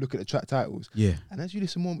of people don't look at the track titles. yeah. And as you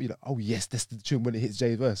listen more, you're like, oh yes, that's the tune when it hits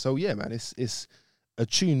Jay's verse. So yeah, man, it's a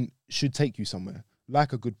tune should take you somewhere.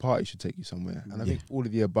 Like a good party should take you somewhere. And I think all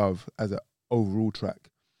of the above as an overall track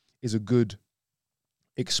is a good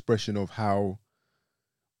expression of how,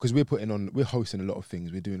 because we're hosting a lot of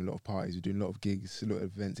things, we're doing a lot of parties, we're doing a lot of gigs, a lot of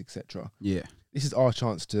events, etc. Yeah, This is our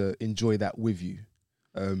chance to enjoy that with you.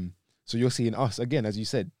 So you're seeing us again, as you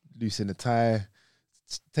said, loosen the tie,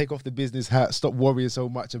 take off the business hat, stop worrying so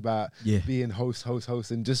much about yeah. being host,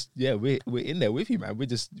 and just we're in there with you, man. We're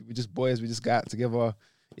just boys. We just got out together,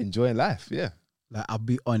 enjoying life. Yeah. Like, I'll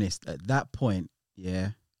be honest, at that point, yeah,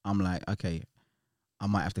 I'm like, okay, I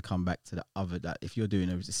might have to come back to the other, that if you're doing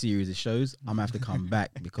a series of shows, I'm gonna have to come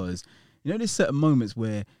back because, you know, there's certain moments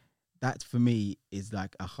where that for me is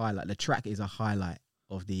like a highlight. The track is a highlight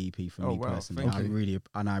of the EP for me personally. Thank I you.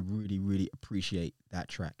 really appreciate that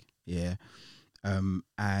track. Yeah.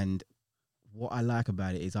 And what I like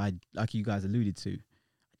about it is like you guys alluded to,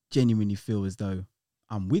 genuinely feel as though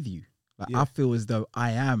I'm with you. Like, I feel as though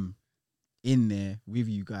I am in there with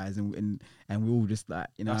you guys, and we're all just like,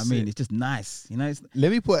 you know That's what I mean? it. It's just nice, you know.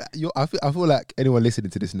 Let me put I feel like anyone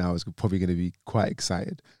listening to this now is probably going to be quite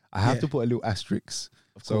excited. I have Yeah. to put a little asterisk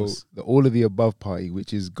Of So course. the All of the Above party,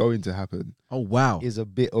 which is going to happen, Oh wow. is a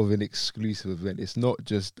bit of an exclusive event. It's not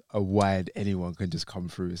just a wide anyone can just come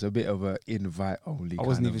through. It's a bit of a invite only. I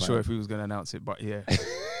wasn't kind even of sure vibe. if we was gonna announce it, but yeah,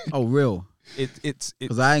 Oh real? it's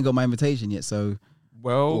Because I ain't got my invitation yet. So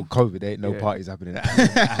Well, well, COVID, there ain't no yeah. parties happening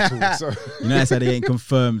at all. So you know that's how they ain't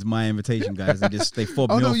confirmed my invitation, guys. They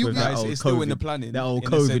fobbed Oh, me no, off you- with nah, that it's, old it's still in the COVID, planning. that old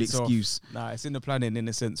in the COVID sense of- excuse. Nah, it's in the planning in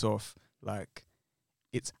the sense of like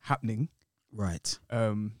it's happening. Right.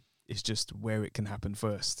 It's just where it can happen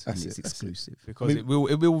first That's And it's it, that's it. exclusive, because I mean-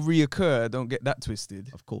 it will reoccur. Don't get that twisted.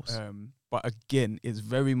 of course. But again, it's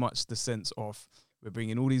very much the sense of we're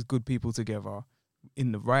bringing all these good people together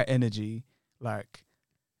in the right energy. Like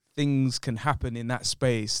things can happen in that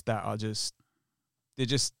space that are they're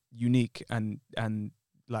just unique and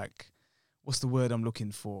like, what's the word I'm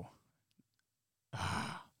looking for?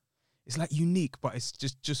 It's like unique, but it's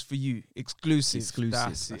just for you, exclusive. Exclusive,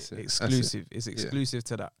 That's that's it. it. Exclusive. It's exclusive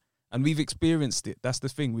to that, and we've experienced it. That's the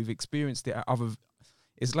thing. We've experienced it at other.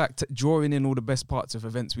 It's like drawing in all the best parts of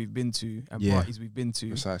events we've been to and Yeah. parties we've been to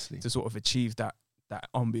precisely. to sort of achieve that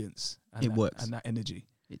ambience. And It that, works. and that energy.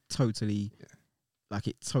 It totally,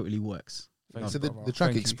 it totally works. Thank So you, the brother. track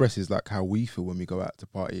Thank you. expresses like how we feel when we go out to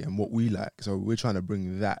party and what we like. So we're trying to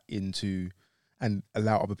bring that into and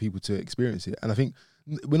allow other people to experience it. And I think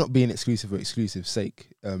we're not being exclusive for exclusive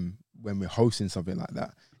sake. When we're hosting something like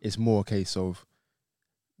that, it's more a case of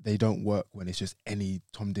they don't work when it's just any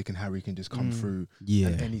Tom, Dick and Harry can just come through Yeah.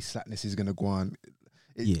 and any slackness is going to go on.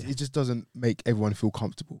 Yeah. It just doesn't make everyone feel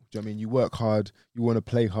comfortable. Do you know what I mean? You work hard, you want to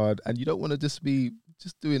play hard, and you don't want to just be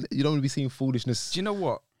doing, you don't want to be seeing foolishness. Do you know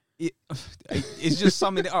what? It's just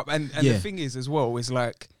summing it up. And Yeah. the thing is as well, it's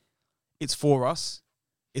like, it's for us.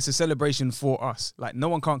 It's a celebration for us. Like, no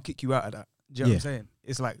one can't kick you out of that. Do you know what I'm saying?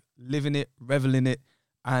 It's like living it, reveling it.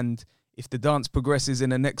 And if the dance progresses in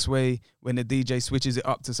the next way, when the DJ switches it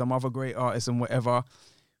up to some other great artist and whatever,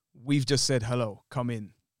 we've just said, hello, come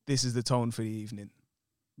in. This is the tone for the evening.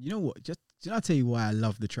 You know what? I'll tell you why I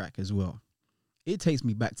love the track as well. It takes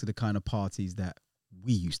me back to the kind of parties that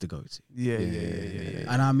we used to go to. Yeah.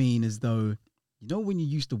 And I mean, as though, you know, when you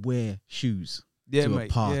used to wear shoes Yeah, to a mate.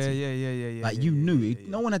 party. Yeah. like yeah, you yeah, knew yeah, it, yeah.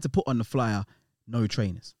 no one had to put on the flyer, no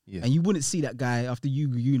trainers. Yeah. And you wouldn't see that guy after you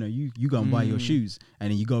go and buy your shoes and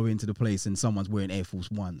then you go into the place and someone's wearing Air Force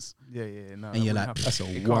Ones. Yeah. No, And you're that like, wouldn't that's a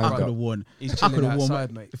happen. It wild can't I could run. have worn. He's I chilling could have worn.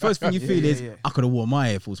 outside, mate. The first thing you Yeah, feel yeah, is yeah. I could have worn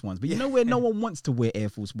my Air Force Ones. But you know where no one wants to wear Air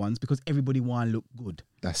Force Ones because everybody want to look good.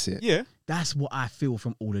 That's it. Yeah. That's what I feel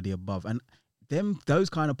from all of the above. And those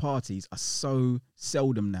kind of parties are so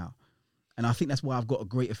seldom now. And I think that's why I've got a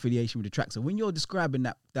great affiliation with the track. So when you're describing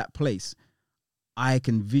that place, I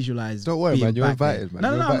can visualize. Don't worry, being man. You're back there. invited, man. No,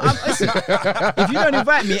 You're no, invited. listen, if you don't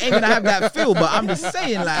invite me, it ain't gonna have that feel. But I'm just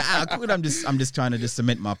saying, like, I'm just trying to just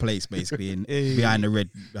cement my place basically in behind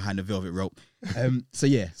the velvet rope.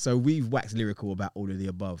 So we've waxed lyrical about all of the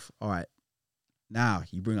above. All right, now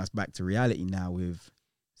you bring us back to reality now with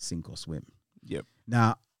Sink or Swim. Yep.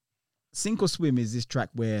 Now, Sink or Swim is this track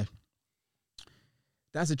where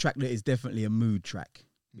that's a track that is definitely a mood track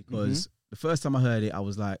because the first time I heard it, I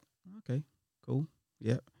was like, okay, cool.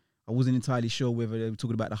 Yeah. I wasn't entirely sure whether they were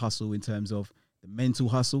talking about the hustle in terms of the mental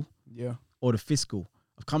hustle Yeah. or the fiscal.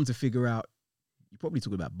 I've come to figure out you're probably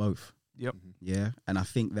talking about both. Yep. Yeah. And I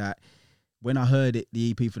think that when I heard it,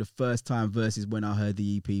 the EP for the first time versus when I heard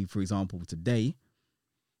the EP, for example, today,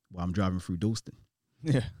 while I'm driving through Dalston,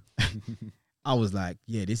 Yeah. I was like,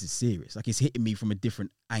 yeah, this is serious. Like it's hitting me from a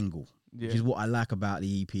different angle, Yeah. which is what I like about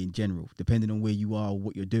the EP in general. Depending on where you are or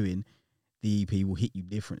what you're doing, the EP will hit you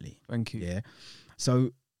differently. Thank you. Yeah.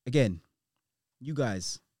 So again, you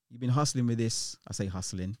guys, you've been hustling with this. I say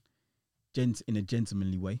hustling, in a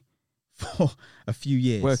gentlemanly way, for a few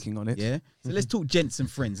years. Working on it. Yeah. So let's talk gents and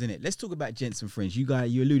friends, innit? Let's talk about gents and friends. You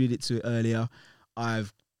alluded to it earlier.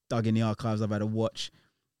 I've dug in the archives. I've had a watch.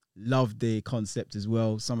 Loved the concept as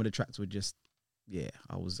well. Some of the tracks were just, yeah.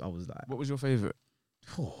 I was like, What was your favorite?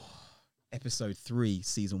 episode 3,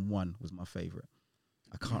 season 1 was my favorite.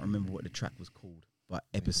 I can't remember what the track was called, but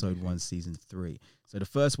episode 1, season 3. So the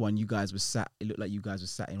first one, you guys were sat. It looked like you guys were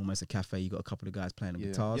sat in almost a cafe. You got a couple of guys playing on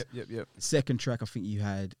guitars. Yep. The second track, I think you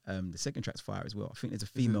had. The second track's fire as well. I think there's a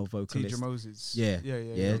female vocalist. Teedra Moses. Yeah.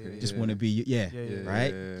 Yeah. Just want to be. Yeah.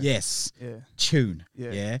 Right. Yeah. Yes. Yeah. Tune.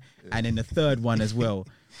 Yeah. Yeah. And then the third one as well.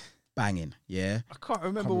 Banging. Yeah. I can't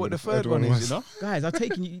remember Can't what remember the third one was. is, you know? Guys, I've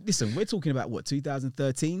taken you. Listen, we're talking about what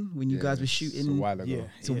 2013 when you guys were It's shooting. a while ago. Yeah.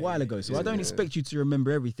 It's a while ago, so I don't Yeah. expect you to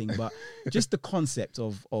remember everything, but just the concept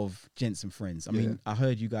of Gents and Friends. I mean, I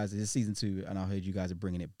heard you guys, it's season 2, and I heard you guys are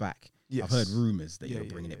bringing it back. Yes. I've heard rumors that you're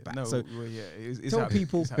bringing it back. No, so well, yeah, it's tell happening.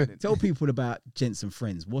 people, It's happening. tell people about Gents and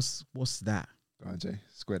Friends. What's that? Go on, Jay.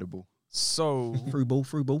 Square the ball. So Through ball.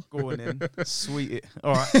 go on in, sweet it.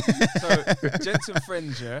 All right. So Gents and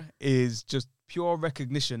Friends, yeah, is just pure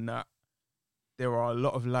recognition that there are a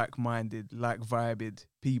lot of like-minded, like-vibed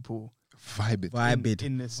people Vibed.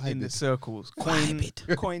 in the circles. Coin,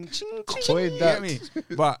 Vibed. ching, Coin you get that. me?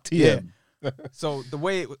 But TM. yeah. So the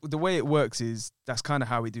way it works is that's kind of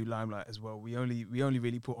how we do Limelight as well. We only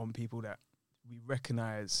really put on people that we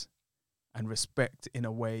recognize and respect in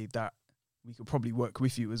a way that we could probably work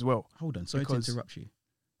with you as well. Hold on, sorry Because- to interrupt you.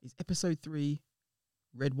 Is episode 3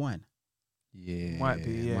 red wine? Yeah. Might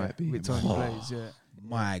be, yeah. Might be. With Tony Blaze, yeah.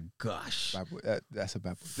 My gosh. Bad boy. That's a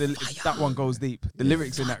bad boy. That one goes deep. The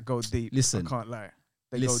lyrics in that go deep. Listen. I can't lie.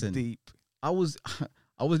 They Listen. go deep. I was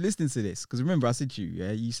listening to this because remember I said to you,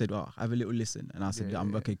 yeah, you said, "Oh, have a little listen," and I said, Yeah,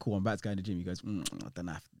 "I'm yeah. okay, cool. I'm about to go to the gym." He goes, "I don't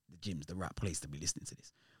know if the gym's the right place to be listening to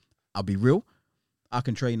this." I'll be real. I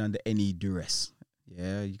can train under any duress.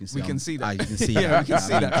 Yeah, you can see. We can see that. You can see Yeah, that. we can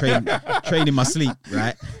see that. Train in my sleep,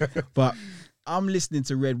 right? But I'm listening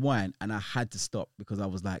to Red Wine, and I had to stop because I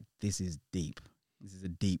was like, "This is deep. This is a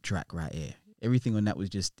deep track right here." Everything on that was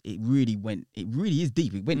just. It really is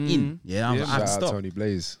deep. It went in. Yeah, Yeah, I had to Shout out stop. Tony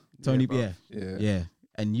Blaze. Tony, bro. yeah. Yeah.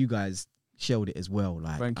 And you guys shelled it as well.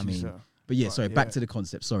 Like, Thank I you, mean, sir. but yeah, But, sorry, back yeah. to the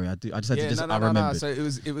concept. Sorry, I just had to just, I no. remembered. So it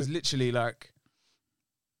was literally like,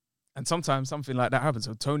 and sometimes something like that happens.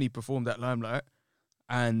 So Tony performed at Limelight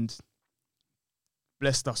and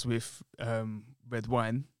blessed us with red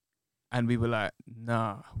wine, and we were like,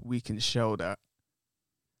 nah, we can shell that.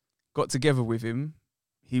 Got together with him.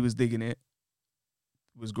 He was digging it.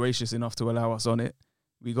 Was gracious enough to allow us on it.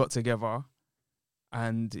 We got together,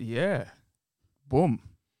 and yeah, boom.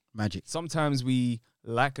 Magic. Sometimes we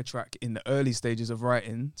like a track in the early stages of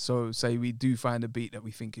writing. So say we do find a beat that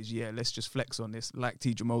we think is, let's just flex on this, like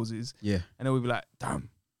Tidra Moses. Yeah. And then we'll be like, damn,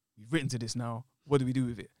 we've written to this now. What do we do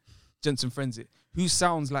with it? Gents and Friends it. Who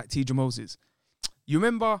sounds like Tidra Moses? You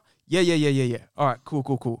remember? Yeah. All right,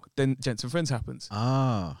 cool. Then Gents and Friends happens.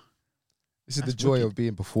 Ah, This is That's the joy wicked. of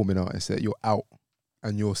being performing artists, that you're out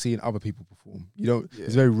and you're seeing other people perform. You don't. Yeah.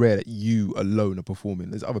 It's very rare that you alone are performing.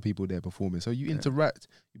 There's other people there performing. So you interact.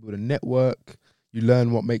 You build a network. You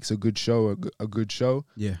learn what makes a good show a good show.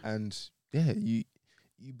 yeah. And yeah, you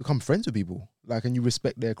become friends with people. Like, and you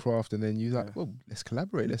respect their craft. And then you like, Yeah. well, let's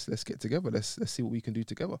collaborate. Let's get together. Let's see what we can do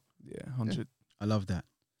together. Yeah, 100. I love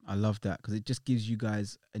that because it just gives you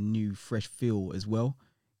guys a new, fresh feel as well.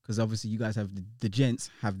 Because obviously you guys have the gents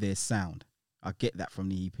have their sound. I get that from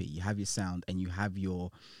the EP. You have your sound and you have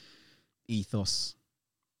your ethos,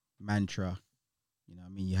 mantra. You know what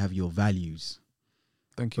I mean? You have your values.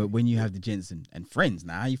 Thank you. But when you have the gents and friends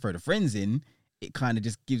now, you throw the friends in, it kind of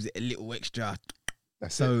just gives it a little extra.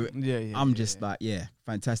 That's it. So yeah, I'm just like, yeah,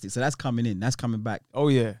 fantastic. So that's coming in. That's coming back. Oh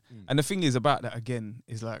yeah, Mm. and the thing is about that again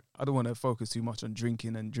is like I don't want to focus too much on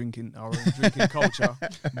drinking our own drinking culture.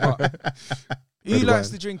 But who Red likes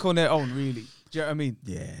wine. to drink on their own? Really? Do you know what I mean?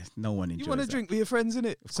 Yeah, no one enjoys You want to that. drink with your friends,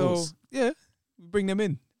 innit? Of So course. yeah, we bring them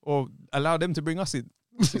in or allow them to bring us in.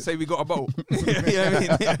 Say we got a bottle. You know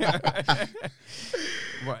what I mean?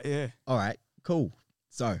 But yeah, All right, cool.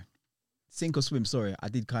 So, sink or swim. Sorry, I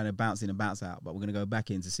did kind of bounce in and bounce out, but we're gonna go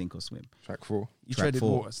back into sink or swim. Track 4. you Track treaded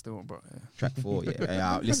 4. water still, but yeah. Track 4.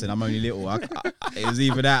 Yeah. Listen, I'm only little. It was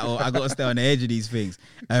either that or I got to stay on the edge of these things.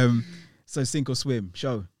 So sink or swim.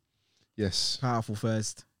 Show Yes. powerful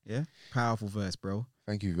first. Yeah, powerful verse, bro.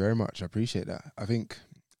 Thank you very much. I appreciate that. I think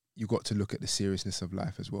you got to look at the seriousness of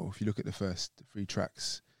life as well. If you look at the first 3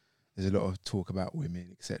 tracks, there's a lot of talk about women,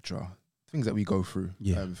 etc. Things that we go through.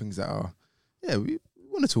 Yeah. Things that are, we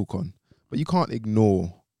want to talk on. But you can't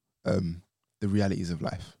ignore the realities of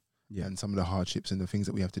life Yeah. and some of the hardships and the things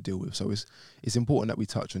that we have to deal with. So it's important that we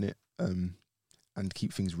touch on it and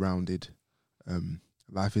keep things rounded.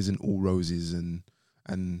 Life isn't all roses and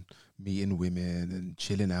meeting women and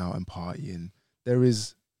chilling out and partying.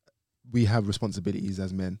 We have responsibilities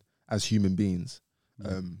as men, as human beings,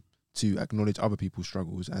 Yeah. to acknowledge other people's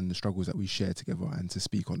struggles and the struggles that we share together and to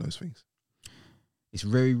speak on those things. It's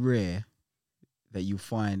very rare that you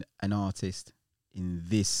find an artist in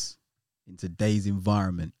today's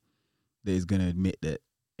environment that is going to admit that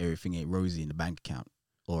everything ain't rosy in the bank account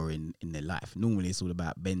or in their life. Normally it's all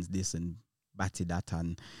about Ben's this and batty that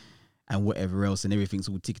and whatever else, and everything's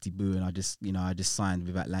all tickety boo. And I just signed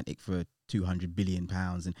with Atlantic for £200 billion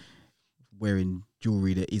and wearing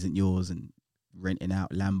jewelry that isn't yours and renting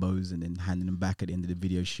out Lambos and then handing them back at the end of the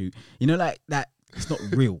video shoot. You know, like that. It's not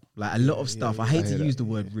real. Like a lot of stuff. I hate I to hear use that, the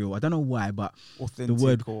word real. I don't know why, but Authentic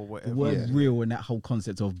word- or whatever. the word Yeah. real and that whole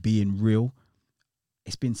concept of being real,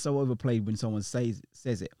 it's been so overplayed when someone says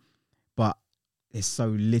it. But there's so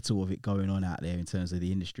little of it going on out there in terms of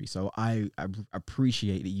the industry. So I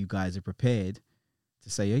appreciate that you guys are prepared to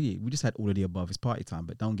say, oh yeah, we just had all of the above. It's party time,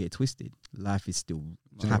 but don't get twisted. Life is still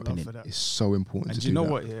happening. It's so important. And to you know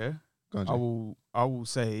that. what? Yeah, I will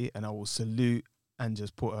say, and I will salute and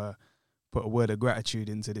just put a word of gratitude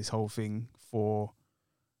into this whole thing for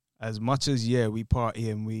as much as we party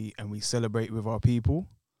and we celebrate with our people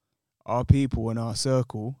in our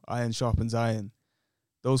circle, iron sharpens iron.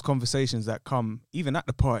 Those conversations that come even at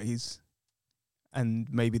the parties and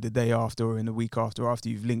maybe the day after or in the week after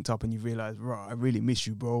you've linked up and you've realized, right, I really miss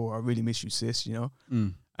you, bro, or I really miss you, sis, you know?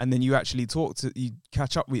 And then you actually you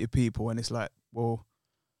catch up with your people and it's like, well,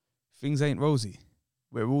 things ain't rosy.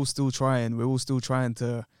 We're all still trying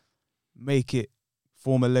to make it,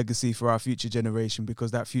 form a legacy for our future generation,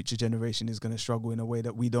 because that future generation is going to struggle in a way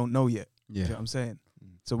that we don't know yet. Yeah. Do you know what I'm saying?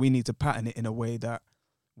 So we need to pattern it in a way that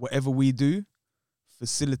whatever we do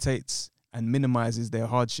facilitates and minimizes their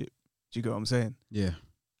hardship. Do you get what I'm saying? Yeah.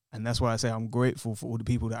 And that's why I say I'm grateful for all the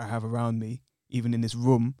people that I have around me, even in this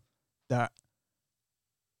room, that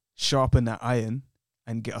sharpen that iron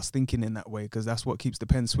and get us thinking in that way, because that's what keeps the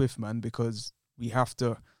pen swift, man, because we have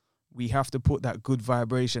to put that good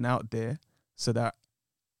vibration out there so that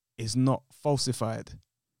it's not falsified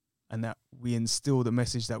and that we instill the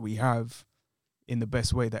message that we have in the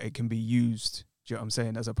best way that it can be used. Do you know what I'm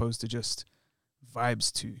saying? As opposed to just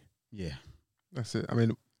vibes to. Yeah. That's it. I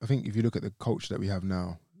mean, I think if you look at the culture that we have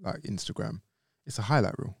now, like Instagram, it's a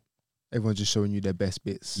highlight reel. Everyone's just showing you their best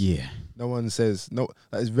bits. Yeah. No one says, no,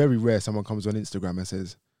 like it's very rare someone comes on Instagram and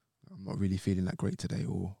says, I'm not really feeling that great today,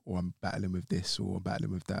 or I'm battling with this, or I'm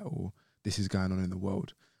battling with that, or this is going on in the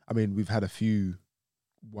world. I mean, we've had a few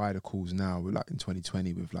wider calls now, like in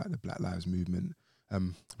 2020 with like the Black Lives movement,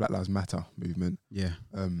 Black Lives Matter movement. Yeah.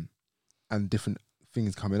 And different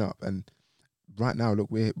things coming up. And right now, look,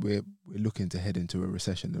 we're looking to head into a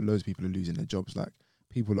recession. Loads of people are losing their jobs. Like,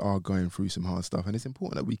 people are going through some hard stuff, and it's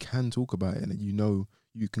important that we can talk about it, and that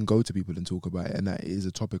you can go to people and talk about it, and that it is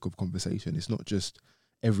a topic of conversation. It's not just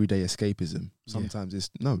everyday escapism. Sometimes it's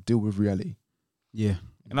deal with reality. Yeah.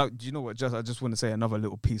 And do you know what? I just want to say another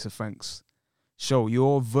little piece of thanks. Show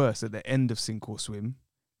your verse at the end of Sink or Swim.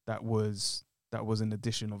 That was an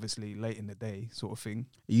addition, obviously, late in the day, sort of thing.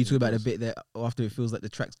 Are you talking about the bit that after it feels like the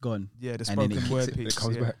track's gone? Yeah, the spoken word piece. It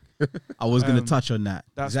comes back. I was going to touch on that.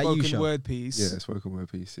 That is that spoken you, word piece. Yeah, spoken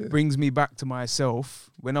word piece. Yeah. Brings me back to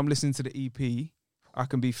myself. When I'm listening to the EP, I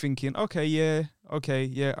can be thinking, okay,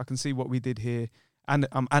 I can see what we did here. And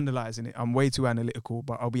I'm analysing it. I'm way too analytical,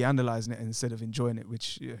 but I'll be analysing it instead of enjoying it,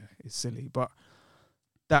 which is silly. But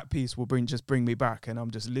that piece will bring me back, and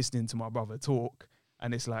I'm just listening to my brother talk,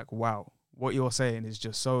 and it's like, wow, what you're saying is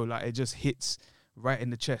just so, like, it just hits right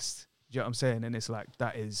in the chest. Do you know what I'm saying? And it's like,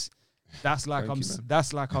 that's like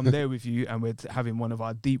I'm there with you, and we're having one of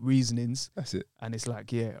our deep reasonings. That's it. And it's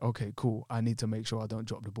like, yeah, okay, cool. I need to make sure I don't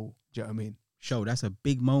drop the ball. Do you know what I mean? Show, that's a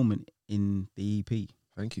big moment in the EP.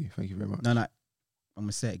 Thank you very much. No, I'm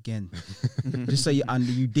gonna say it again, just so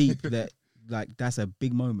you deep that, like, that's a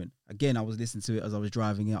big moment. Again, I was listening to it as I was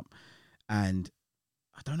driving up, and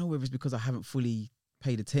I don't know whether it's because I haven't fully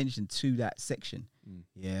paid attention to that section.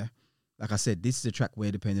 Yeah, like I said, this is a track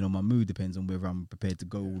where, depending on my mood, depends on whether I'm prepared to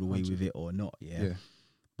go all the way with it or not. Yeah,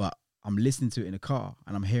 but I'm listening to it in the car,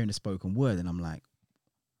 and I'm hearing the spoken word, and I'm like,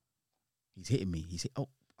 he's hitting me.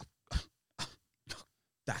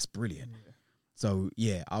 That's brilliant. Yeah. So,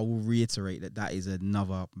 yeah, I will reiterate that is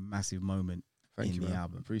another massive moment in the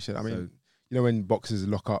album. Appreciate it. I mean, you know, when boxers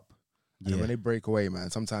lock up, and when they break away, man,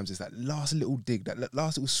 sometimes it's that last little dig, that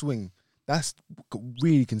last little swing, that's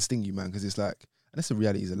really can sting you, man, because it's like, and that's the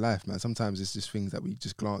realities of life, man. Sometimes it's just things that we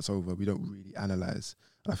just glance over, we don't really analyse.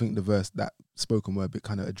 And I think the verse, that spoken word bit,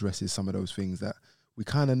 kind of addresses some of those things that we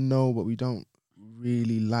kind of know, but we don't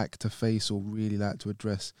really like to face or really like to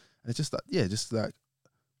address. And it's just like, just like,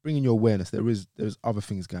 bringing your awareness, there's other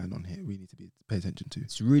things going on here we need to pay attention to.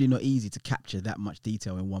 It's really not easy to capture that much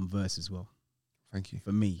detail in one verse as well. Thank you.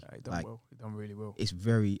 For me. It done really well. It's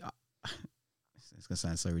very... it's going to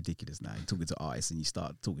sound so ridiculous now. You're talking to artists and you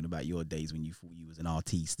start talking about your days when you thought you was an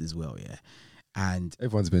artiste as well, yeah? And...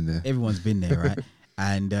 Everyone's been there. Right?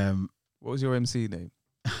 And... what was your MC name?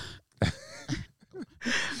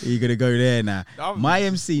 You're going to go there now. My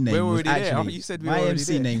MC name was actually... You said my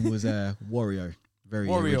MC name was Wario. Very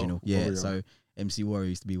original. Yeah, Wario. So MC Wario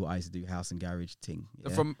used to be what I used to do, house and garage thing.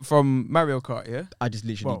 Yeah? From Mario Kart, yeah? I just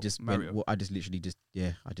literally I just said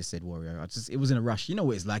Wario. It was in a rush. You know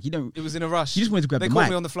what it's like. It was in a rush. You just wanted to grab the mic. They called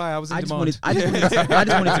me on the fly. I was in demand. I just wanted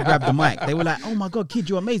to grab the mic. They were like, oh my God, kid,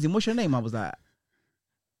 you're amazing. What's your name? I was like,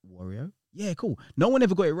 Wario? Yeah, cool. No one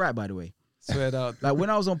ever got it right, by the way. Swear down. Like when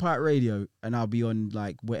I was on Pirate Radio and I'll be on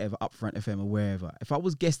like whatever Upfront FM or wherever, if I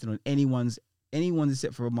was guesting on anyone's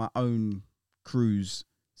except for my own crew's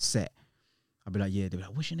set, I'd be like, yeah, they'd be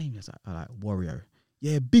like, what's your name? I like Wario.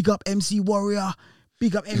 Yeah, big up MC Warrior.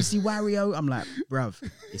 Big up MC Wario. I'm like, bruv,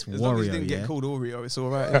 it's As long as you Wario. didn't Yeah, get called Oreo, it's all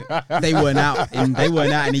right. innit? they weren't out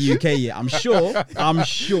in the UK yet. I'm sure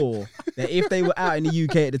that if they were out in the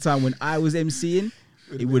UK at the time when I was MCing,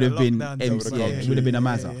 it would have been MC. Yeah, it would have been a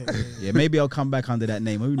Mazza. Yeah, maybe I'll come back under that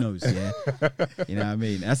name. Who knows? Yeah, you know what I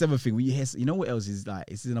mean. And that's the other thing. When you hear, you know what else is like?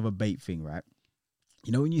 This is another bait thing, right?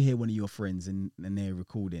 You know when you hear one of your friends and they're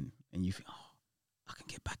recording and you think, oh, I can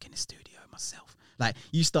get back in the studio myself. Like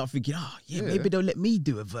you start thinking, oh yeah, maybe they'll let me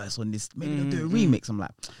do a verse on this. Maybe they'll do a remix. I'm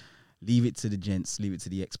like, leave it to the gents, leave it to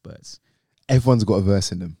the experts. Everyone's got a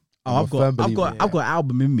verse in them. Oh, I've got an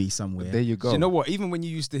album in me somewhere. There you go. Do you know what? Even when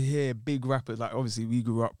you used to hear big rappers, like obviously we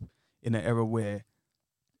grew up in an era where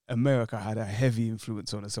America had a heavy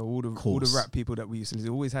influence on us. So all the rap people that we used to listen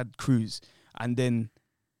to always had crews. And then,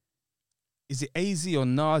 is it AZ or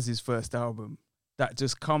Nas's first album that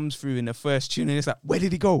just comes through in the first tune and it's like, where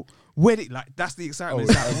did he go? That's the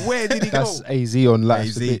excitement. It's like, where did he go? That's AZ on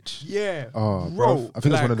Life's the Bitch. Yeah. Oh, bro. I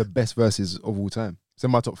think that's one of the best verses of all time. It's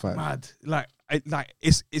in my top 5. Mad.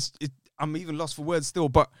 It's I'm even lost for words still,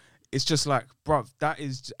 but it's just like, bruv, that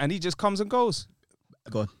is, and he just comes and goes.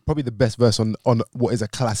 Go on. Probably the best verse on what is a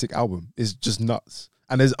classic album. Is just nuts.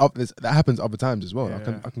 And that happens other times as well. Yeah.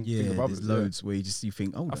 I can think of others. There's loads where you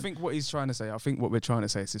think, oh, I think what he's trying to say, I think what we're trying to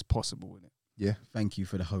say is it's possible, isn't it? Yeah. thank you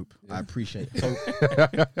for the hope. Yeah. I appreciate it.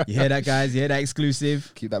 You hear that, guys? You hear that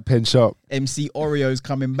exclusive? Keep that pen sharp. MC Oreo's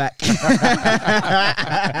coming back.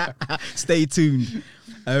 Stay tuned.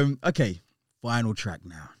 Okay, final track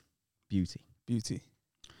now. Beauty.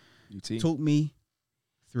 Talk me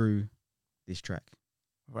through this track,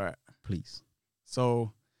 Right. please.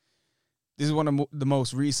 So this is one of the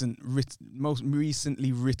most recently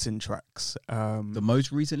written tracks. The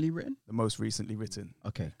most recently written? The most recently written.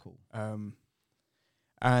 Okay, cool.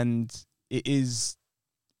 And it is,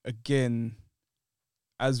 again,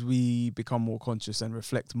 as we become more conscious and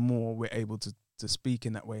reflect more, we're able to speak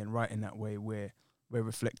in that way and write in that way where we're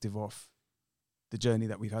reflective of the journey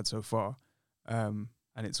that we've had so far. And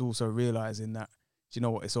it's also realizing that, do you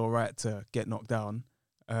know what, it's all right to get knocked down,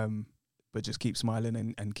 but just keep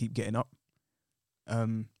smiling and keep getting up.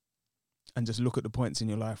 And just look at the points in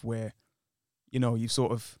your life where, you know, you've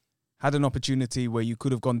sort of had an opportunity where you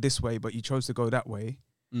could have gone this way, but you chose to go that way.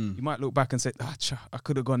 You might look back and say, I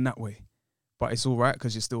could have gone that way, but it's all right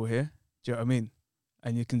because you're still here. Do you know what I mean?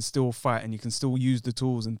 And you can still fight and you can still use the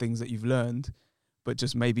tools and things that you've learned, but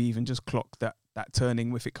just maybe even just clock that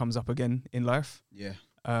turning if it comes up again in life. Yeah.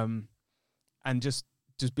 And just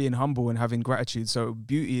being humble and having gratitude. So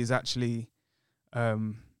beauty is actually, what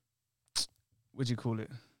do you call it?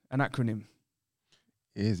 An acronym.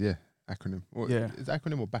 It is, yeah. Acronym. Yeah. Is it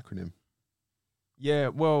acronym or backronym? Yeah,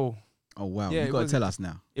 well. Oh, wow. Yeah, You've got to tell us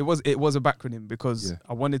now. It was a backronym because Yeah.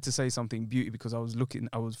 I wanted to say something beauty because I was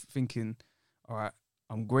thinking, all right,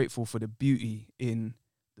 I'm grateful for the beauty in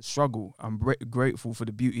the struggle. I'm grateful for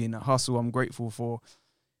the beauty in the hustle. I'm grateful for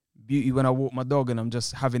beauty when I walk my dog and I'm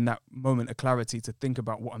just having that moment of clarity to think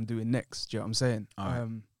about what I'm doing next. Do you know what I'm saying? All right.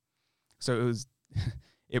 So it was,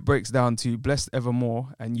 it breaks down to blessed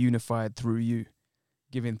evermore and unified through you,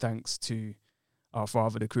 giving thanks to our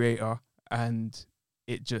Father, the Creator. And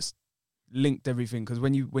it just linked everything. Because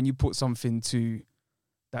when you put something to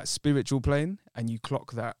that spiritual plane and you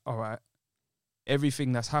clock that, all right,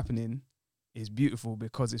 everything that's happening is beautiful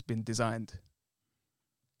because it's been designed. Do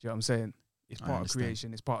you know what I'm saying? It's part of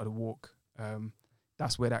creation. It's part of the walk.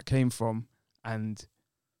 That's where that came from. And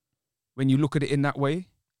when you look at it in that way,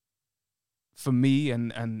 for me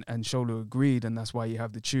and Shola agreed, and that's why you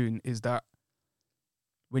have the tune, is that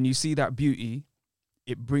when you see that beauty,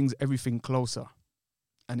 it brings everything closer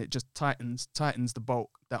and it just tightens the bolt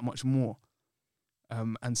that much more,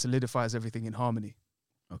 and solidifies everything in harmony.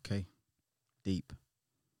 Okay. Deep.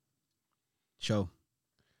 Show.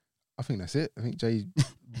 I think that's it. I think Jay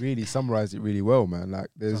really summarized it really well, man. Like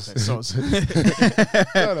there's Okay,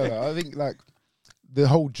 no. I think like the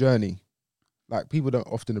whole journey, like people don't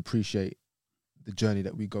often appreciate the journey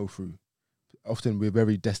that we go through. Often we're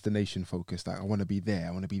very destination focused. Like I want to be there.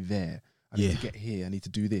 I want to be there. I need to get here. I need to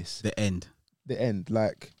do this. The end.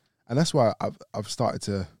 Like, and that's why I've started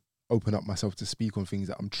to open up myself to speak on things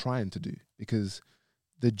that I'm trying to do, because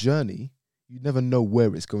the journey, you never know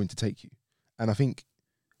where it's going to take you. And I think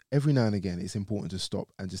every now and again, it's important to stop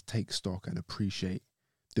and just take stock and appreciate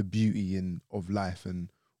the beauty of life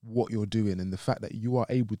and what you're doing, and the fact that you are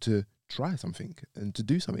able to try something and to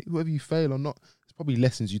do something. Whether you fail or not, it's probably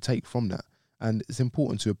lessons you take from that. And it's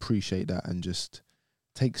important to appreciate that and just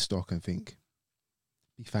take stock and think,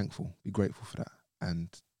 be thankful, be grateful for that. And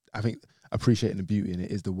I think appreciating the beauty in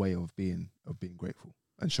it is the way of being grateful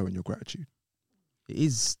and showing your gratitude. It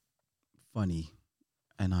is funny,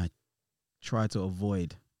 and I try to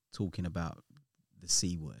avoid talking about the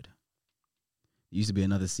C word. There used to be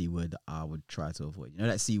another C word that I would try to avoid. You know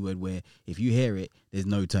that C word where if you hear it, there's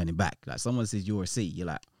no turning back. Like someone says you're a C, you're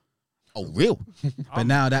like, oh, real? But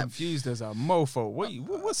now that confused as a mofo.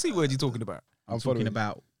 What C word you talking about? I'm talking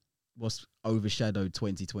about what's overshadowed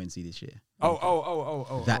 2020 this year.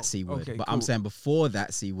 Oh. That C word. Okay, but cool. I'm saying before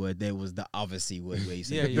that C word, there was the other C word where you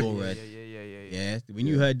said you're a. Yeah. When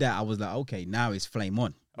you heard that, I was like, okay, now it's flame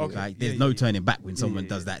on. Okay. Like, there's no turning back when someone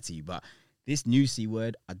does that to you. But this new C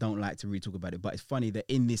word, I don't like to really talk about it. But it's funny that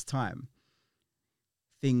in this time,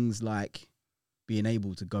 things like being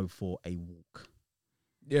able to go for a walk,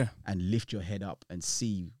 and lift your head up and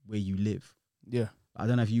see where you live. Yeah. I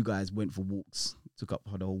don't know if you guys went for walks, took up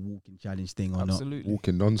the whole walking challenge thing or Absolutely. not.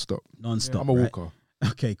 Walking non-stop. Non-stop. I'm a right? walker.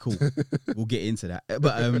 Okay, cool. We'll get into that.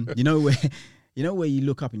 But you know where you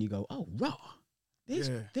look up and you go, oh, raw. There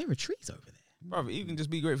are trees over there. Brother, even just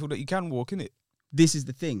be grateful that you can walk, innit? This is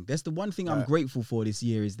the thing. That's the one thing I'm grateful for this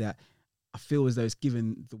year, is that I feel as though it's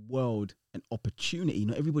given the world an opportunity.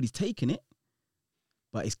 Not everybody's taking it,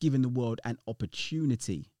 but it's given the world an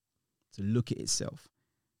opportunity to look at itself,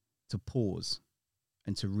 to pause,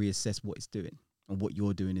 and to reassess what it's doing and what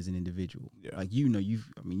you're doing as an individual. Yeah. Like,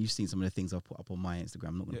 you've seen some of the things I've put up on my Instagram.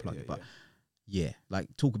 I'm not going to plug it, but like,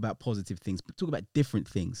 talk about positive things, but talk about different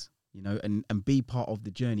things, you know, and be part of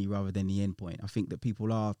the journey rather than the end point. I think that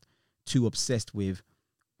people are too obsessed with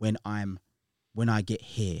when I get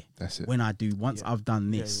here. That's it. When I do, once I've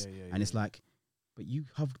done this. And it's like, but you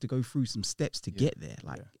have to go through some steps to get there.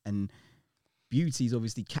 Like, and beauty is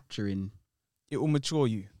obviously capturing. It will mature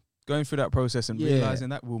you. Going through that process and realizing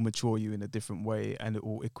that will mature you in a different way, and it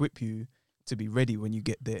will equip you to be ready when you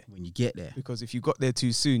get there. Because if you got there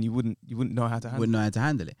too soon, you wouldn't know how to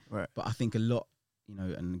handle it. Right. But I think a lot, you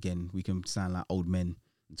know, and again, we can sound like old men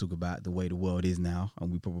and talk about the way the world is now,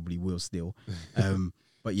 and we probably will still.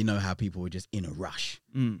 But you know how people are just in a rush.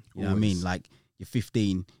 You know what I mean? Like, you're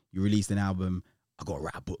 15, you released an album, I got to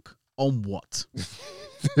write a book. On what?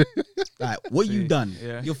 Like, what you done?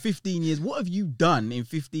 Yeah. You're 15 years. What have you done in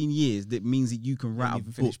 15 years that means that you can write a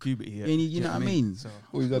book? Finished puberty yet. You know what I mean? So,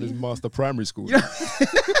 All he's done is master primary school. You know,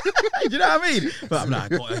 you know what I mean? But I'm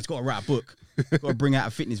like, I've got to write a book. Got to bring out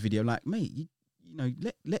a fitness video. Like, mate, you know,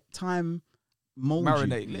 let time mold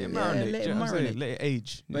marinate. you. Let it marinate. Let it marinate. Let it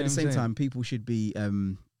age. But at the same time, people should be,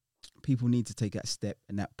 people need to take that step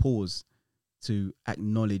and that pause to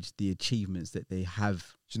acknowledge the achievements that they have.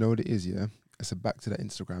 Do you know what it is, yeah? It's back to that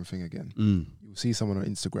Instagram thing again. You'll see someone on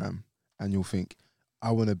Instagram and you'll think,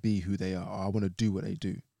 I want to be who they are, or I want to do what they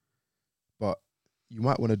do. But you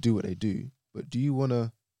might want to do what they do, but do you want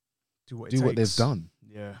to do what they've done?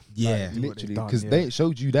 Yeah. Yeah. Like, literally, because they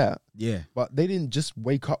showed you that. Yeah. But they didn't just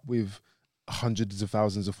wake up with hundreds of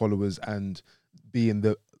thousands of followers and being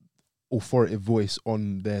the authoritative voice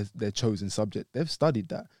on their chosen subject. They've studied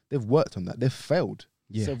that. They've worked on that. They've failed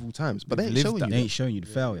several times, but they ain't showing you. They ain't showing you the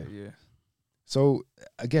failure. Yeah. So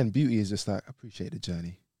again, beauty is just like, appreciate the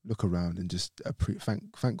journey, look around, and just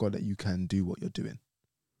thank God that you can do what you're doing.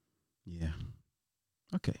 Yeah.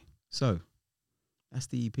 Okay. So that's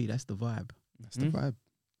the EP. That's the vibe. That's the vibe.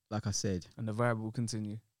 Like I said, And the vibe will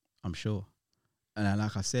continue. I'm sure. And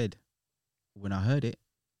like I said, when I heard it,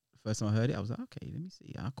 first time I heard it, I was like, okay, let me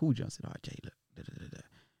see. I called you. I said, all right, Jay, look. Da, da, da, da.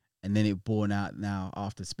 And then it borne out now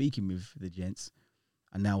after speaking with the gents,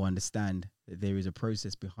 I now understand that there is a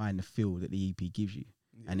process behind the feel that the EP gives you.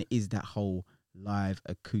 Yeah. And it is that whole live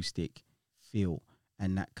acoustic feel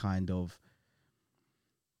and that kind of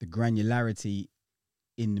the granularity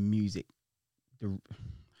in the music. I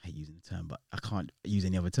hate using the term, but I can't use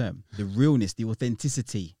any other term. The realness, the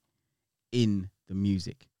authenticity in the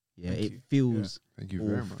music. Yeah, it feels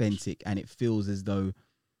authentic, and it feels as though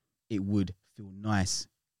it would feel nice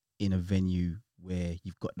in a venue where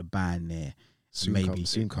you've got the band there.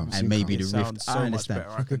 Soon come. Maybe the riff. So I understand. much better,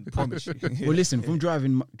 I can promise you. Well, listen, from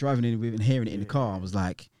driving in with and hearing it in the car, I was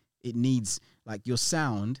like, it needs, like, your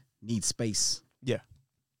sound needs space. Yeah.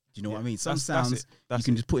 Do you know what I mean? Some That's sounds it. you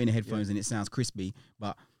can just put in the headphones and it sounds crispy,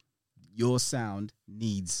 but your sound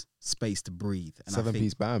needs space to breathe. And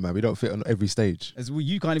 7-piece band, man. We don't fit on every stage. As well,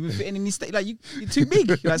 you can't even fit in any stage. Like, you're too big.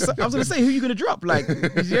 Like, so, I was gonna say, who are you gonna drop? Like,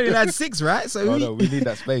 you only had 6, right? So no, we need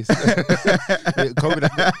that space. We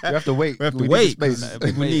have to wait. We have to wait. Need the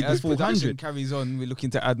space. We need as the 400. production carries on, we're looking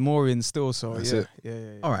to add more in still. So That's it. Yeah.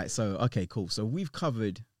 All right. So okay, cool. So we've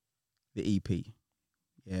covered the EP.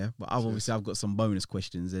 Yeah, but obviously I've got some bonus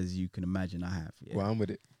questions, as you can imagine. I have. Yeah. Well, I'm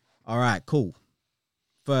with it. All right, cool.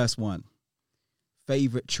 First one.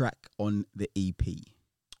 Favorite track on the EP?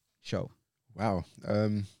 Show. Wow.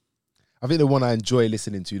 I think the one I enjoy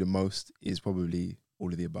listening to the most is probably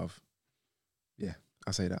All of the Above. Yeah,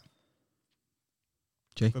 I'll say that.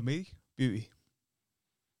 For me, Beauty.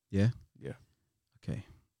 Yeah? Yeah. Okay.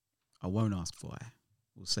 I won't ask why.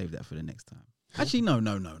 We'll save that for the next time. Actually, no.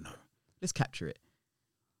 Let's capture it.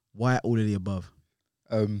 Why All of the Above?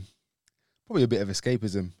 Probably a bit of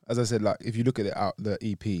escapism. As I said, like if you look at it out the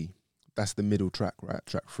EP, that's the middle track, right?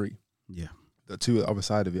 Track 3. Yeah. The two at the other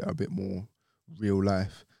side of it are a bit more real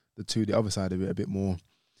life. The other side of it are a bit more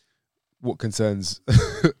what concerns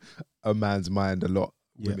a man's mind a lot,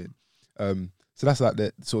 women. So that's like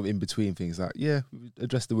the sort of in between things. Like, yeah, we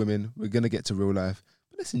address the women. We're gonna get to real life,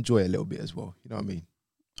 but let's enjoy a little bit as well. You know what I mean?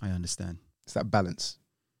 I understand. It's that balance.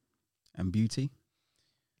 And Beauty?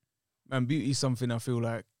 Man, Beauty is something I feel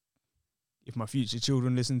like if my future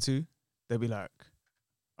children listen to, they'll be like,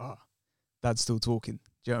 Dad's still talking.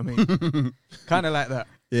 Do you know what I mean? Kind of like that.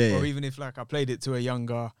 Yeah. Or even if like I played it to a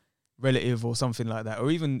younger relative or something like that, or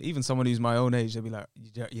even someone who's my own age, they'll be like,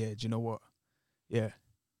 yeah, do you know what? Yeah,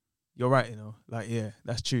 you're right, you know, like, yeah,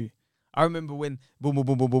 that's true. I remember when boom, boom,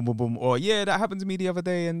 boom, boom, boom, boom, boom, or yeah, that happened to me the other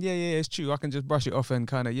day, and yeah, it's true. I can just brush it off and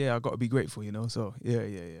kind of, I got to be grateful, you know. So yeah.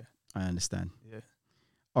 I understand. Yeah.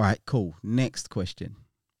 All right, cool. Next question.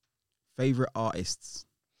 Favorite artists?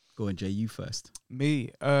 Go on, Jay, you first. Me,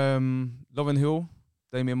 Lauryn Hill,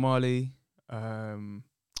 Damian Marley,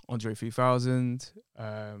 Andre 3000,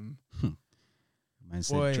 Man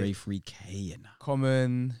said Boy. Dre 3K and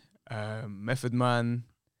Common, Method Man,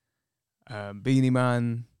 Beanie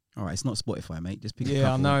Man. all right, it's not Spotify, mate. Just pick a Yeah, I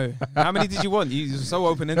couple. know. How many did you want? You were so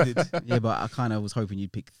open-ended. Yeah, but I kind of was hoping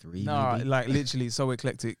you'd pick 3. Nah, maybe. like literally so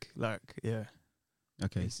eclectic. Like, yeah.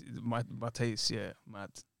 Okay. It's my taste, yeah, mad.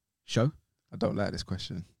 Show? I don't like this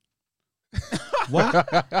question. What?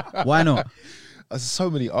 Why not? There's so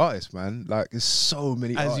many artists, man. Like, there's so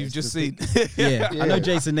many As artists. you've just to seen. pick. Yeah, I know Yeah.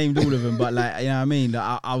 Jason named all of them, but like, you know what I mean?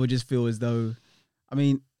 I would just feel as though, I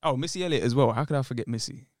mean, Oh, Missy Elliott as well. How could I forget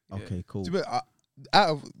Missy? Yeah. okay, cool. To be-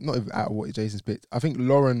 not even out of what Jason's picked, I think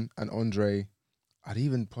Lauren and Andre, I'd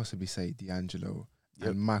even possibly say D'Angelo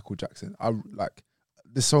and Michael Jackson.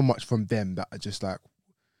 There's so much from them that are just like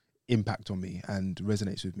impact on me and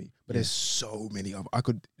resonates with me. But there's so many of I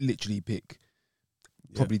could literally pick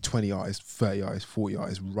probably 20 artists, 30 artists, 40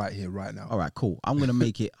 artists right here, right now. All right, cool. I'm going to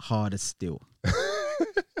make it harder still.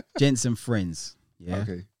 Gents and friends. Yeah.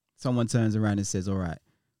 Okay. Someone turns around and says, all right,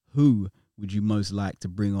 who would you most like to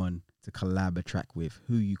bring on to collab a track with?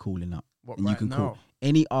 Who you calling up? What, And you right can now? call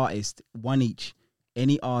any artist, one each,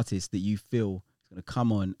 any artist that you feel is going to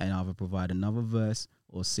come on and either provide another verse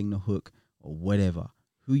or sing the hook or whatever.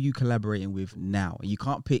 Who you collaborating with now? And you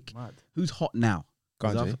can't pick Mad. who's hot now.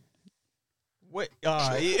 'Cause Ganje. Wait,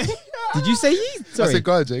 yeah. Did you say ye? I Sorry. said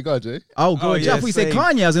Ganje. Oh, God. Oh, I yeah, thought you said same.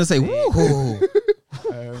 Kanye. I was going to say,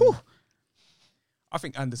 woo. I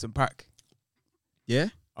think Anderson .Paak. Yeah?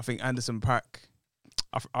 I think Anderson .Paak.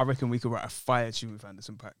 I reckon we could write a fire tune with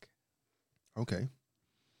Anderson .Paak. Okay.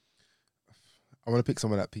 I want to pick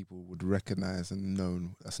someone that people would recognize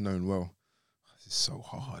and that's known well. This is so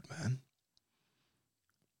hard, man.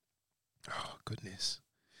 Oh, goodness.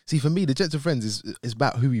 See, for me, the Jets of Friends is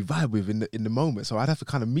about who we vibe with in the moment. So I'd have to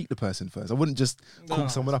kind of meet the person first. I wouldn't just call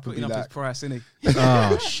someone up and be Putting up like, his price, innit?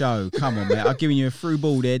 Oh, show. Come on, man. I've given you a through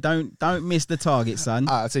ball there. Don't miss the target, son.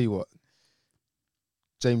 I'll tell you what.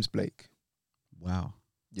 James Blake. Wow.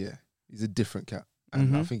 Yeah. He's a different cat.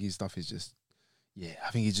 And I think his stuff is just,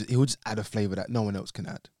 I think he'll just add a flavor that no one else can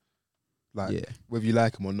add. Like, Yeah. whether you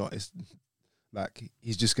like him or not, it's like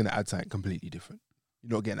he's just going to add something completely different.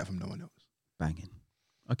 You're not getting that from no one else. Banging.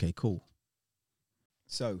 Okay, cool.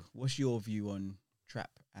 So, what's your view on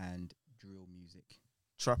trap and drill music?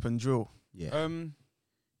 Trap and drill. Yeah.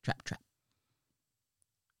 Trap.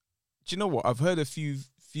 Do you know what? I've heard a few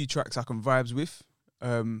tracks I can vibes with.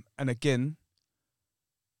 And again,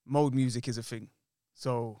 mode music is a thing.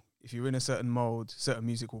 So if you're in a certain mode, certain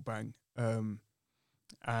music will bang. And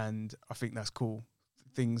I think that's cool.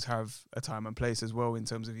 Things have a time and place as well in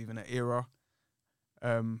terms of even an era.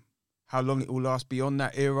 How long it will last beyond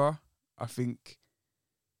that era, I think,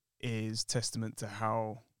 is testament to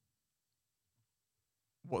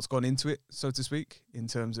what's gone into it, so to speak, in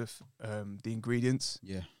terms of the ingredients.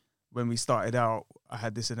 Yeah. When we started out, I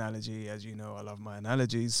had this analogy, as you know, I love my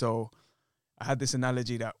analogies. So I had this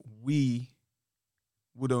analogy that we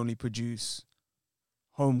would only produce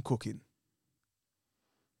home cooking.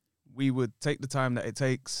 We would take the time that it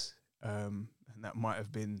takes, and that might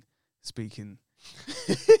have been speaking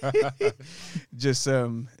just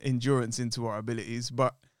endurance into our abilities.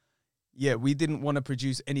 But yeah, we didn't want to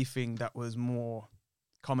produce anything that was more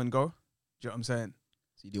come and go. Do you know what I'm saying?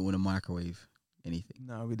 So you didn't want to microwave anything.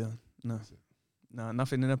 No, we don't. No,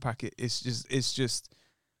 nothing in a packet. It's just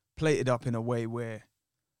plated up in a way where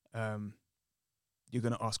you're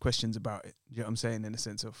gonna ask questions about it. Do you know what I'm saying? In the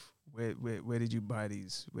sense of where did you buy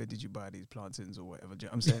these? Where did you buy these plantains or whatever? Do you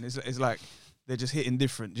know what I'm saying? It's like they're just hitting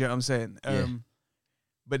different. Do you know what I'm saying? Yeah.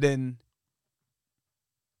 But then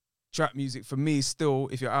trap music for me still,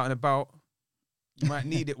 if you're out and about, you might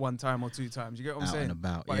need it one time or two times. You get what I'm Out saying? and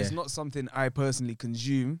about, But it's not something I personally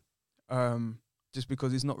consume, just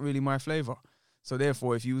because it's not really my flavor. So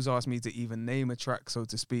therefore, if you was asked me to even name a track, so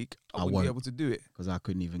to speak, I wouldn't be able to do it. Because I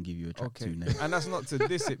couldn't even give you a track to name. And that's not to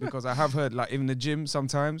diss it, because I have heard, like, in the gym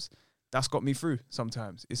sometimes, that's got me through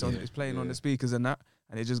sometimes. It's playing on the speakers and that,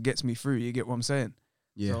 and it just gets me through. You get what I'm saying?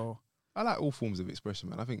 Yeah. So I like all forms of expression,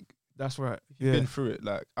 man. I think that's right. if you've been through it,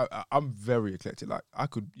 like I'm very eclectic. Like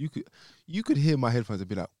you could hear my headphones and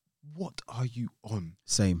be like, "What are you on?"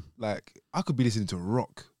 Same. Like I could be listening to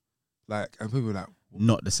rock, like, and people are like,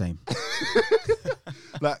 Not the same.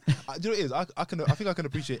 like, do you know what it is? I think I can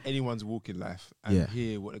appreciate anyone's walk in life and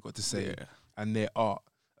hear what they've got to say and their art.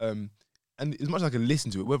 And as much as I can listen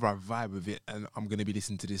to it, whether I vibe with it and I'm going to be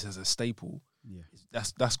listening to this as a staple,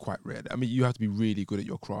 that's quite rare. I mean, you have to be really good at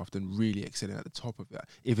your craft and really excelling at the top of that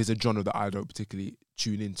if it's a genre that I don't particularly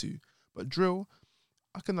tune into. But drill,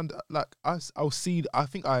 I can I'll see. I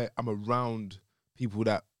think I'm around people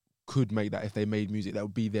that could make that if they made music. That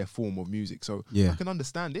would be their form of music. So I can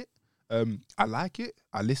understand it. I like it.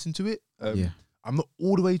 I listen to it. I'm not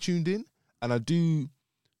all the way tuned in, and I do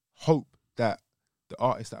hope that the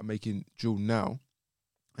artists that are making drill now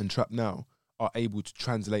and trap now are able to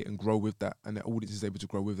translate and grow with that, and the audience is able to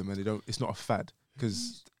grow with them, and they don't. It's not a fad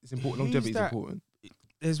because it's important. Longevity is important.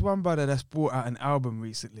 There's one brother that's brought out an album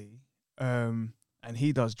recently, and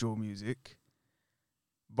he does drill music,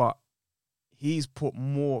 but he's put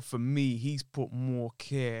more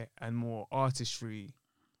care and more artistry,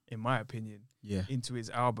 in my opinion, into his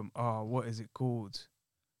album. What is it called?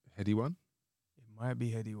 Heady One? It might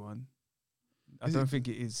be Heady One. I don't think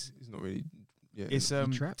it is. It's not really. Yeah. Is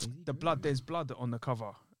It's the blood. There's blood on the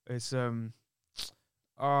cover. It's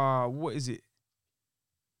what is it?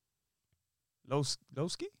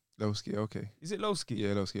 Lowski? Lowski, okay. Is it Lowski?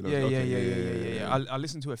 Yeah, Lowski. Yeah. I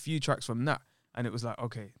listened to a few tracks from that, and it was like,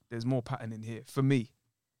 okay, there's more pattern in here for me.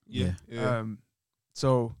 Yeah.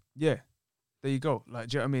 So yeah, there you go. Like,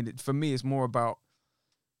 do you know what I mean? For me, it's more about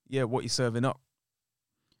what you're serving up.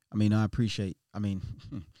 I mean, I appreciate. I mean,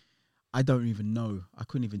 I don't even know. I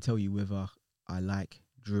couldn't even tell you whether I like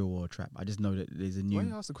drill or trap. I just know that there's a new. Why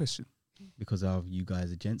you ask the question? Because of you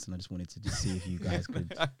guys are gents, and I just wanted to just see if you guys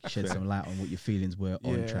could shed some light on what your feelings were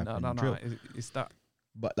on trap and drill. It's that.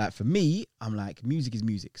 But like for me, I'm like, music is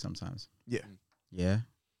music sometimes. Yeah.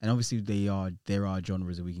 And obviously there are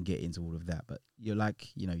genres that we can get into all of that. But you're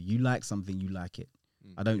like, you like something, you like it.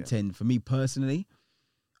 I don't tend, for me personally,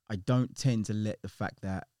 I don't tend to let the fact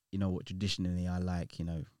that, what traditionally I like,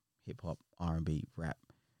 hip hop, R&B, rap,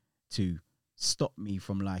 to stop me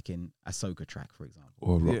from liking a soca track, for example.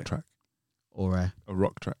 Or a rock track. Or a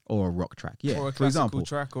rock track. Or a rock track. Yeah. Or a for example,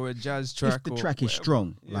 track or a jazz track. If the track is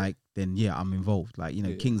strong, then I'm involved. Like,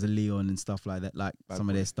 Kings of Leon and stuff like that. Like some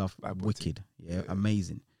of their stuff, wicked. Yeah,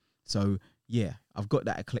 amazing. So I've got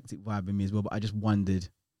that eclectic vibe in me as well. But I just wondered,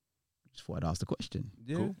 thought I'd ask the question.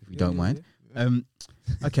 Yeah. Cool, if you don't mind. Yeah.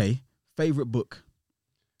 Okay. Favorite book.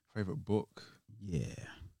 Favorite book. Yeah.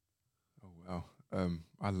 Oh wow.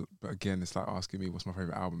 But again, it's like asking me what's my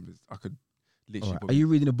favorite album. I could literally. Right. Are you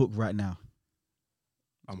reading a book right now?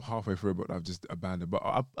 I'm halfway through a book that I've just abandoned. But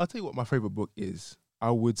I'll tell you what my favorite book is.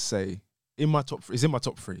 I would say in my top. It's in my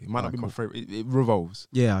top 3. It might not be my favorite. It revolves.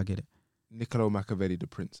 Yeah, I get it. Niccolo Machiavelli, The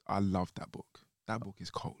Prince. I love that book. That book is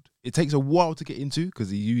cold. It takes a while to get into because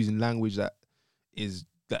he's using language that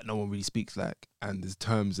no one really speaks like, and there's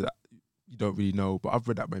terms that you don't really know. But I've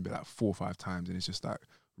read that maybe like 4 or 5 times, and it's just like,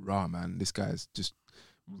 rah, man, this guy's just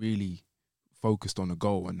really focused on a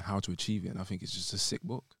goal and how to achieve it. And I think it's just a sick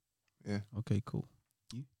book. Yeah. Okay, cool.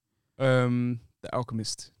 You? The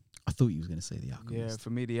Alchemist. I thought you was gonna say The Alchemist. Yeah, for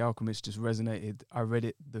me, The Alchemist just resonated. I read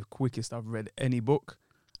it the quickest I've read any book,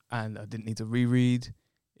 and I didn't need to reread.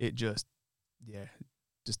 It just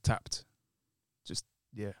tapped. It's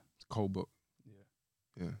a cold book.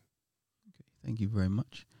 Yeah. Okay, thank you very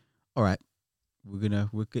much. All right,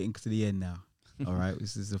 we're getting to the end now. All right,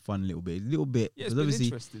 this is a fun little bit. Yeah, it's been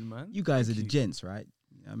interesting, man. You guys are the gents, right?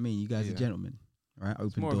 I mean, you guys are gentlemen, right? It's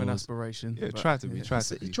Open more doors. of an aspiration. Yeah, but try to be. yeah. Try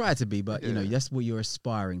to be. Try to be, but you know Yeah. that's what you're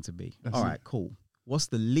aspiring to be. That's All it. right, cool. What's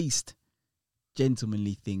the least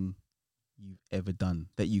gentlemanly thing you've ever done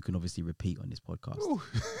that you can obviously repeat on this podcast? Ooh.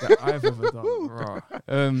 That I've ever done.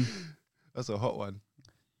 Right. That's a hot one.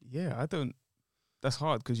 Yeah, I don't. That's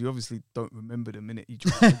hard because you obviously don't remember the minute you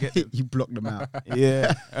try to forget them. You blocked them out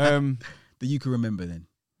Yeah. that you can remember. Then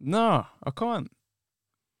Nah, I can't.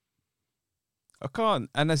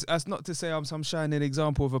 And that's not to say I'm some shining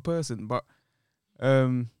example of a person, but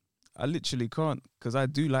I literally can't because I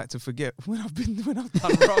do like to forget when I've done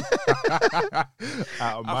wrong.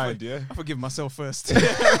 Out of mind, yeah. I forgive myself first.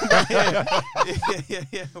 yeah.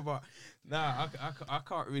 But nah, I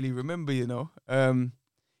can't really remember. You know,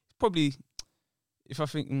 probably if I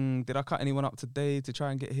think, did I cut anyone up today to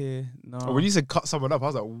try and get here? No. Oh, when you said cut someone up, I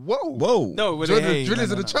was like, whoa. whoa, No, when Drillers hey, and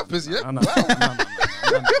no, the trappers, yeah?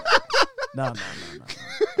 No.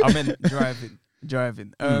 I meant driving.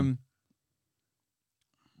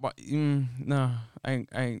 But no, I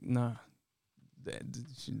ain't no.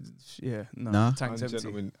 Yeah, no. Nah? Tank's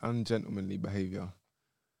empty. Ungentlemanly behaviour.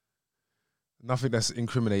 Nothing that's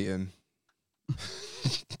incriminating.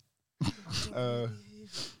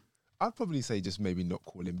 I'd probably say just maybe not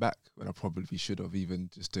calling back when I probably should have, even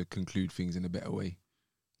just to conclude things in a better way.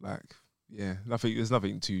 Like, yeah, there's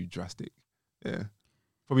nothing too drastic. Yeah.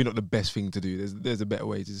 Probably not the best thing to do. There's a better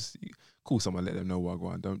way. Just call someone, let them know what I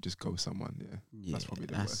want. Don't just go someone. Yeah. That's probably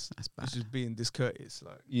the worst. That's bad. It's just being discourteous.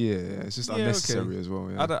 Like, Yeah, it's just Yeah, unnecessary okay. as well.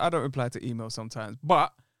 Yeah. I don't reply to emails sometimes,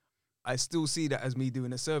 but I still see that as me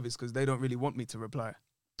doing a service because they don't really want me to reply.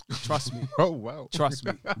 Trust me. Oh, wow. Trust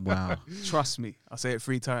me. Wow. Trust me. I say it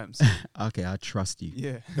 3 times. Okay, I trust you.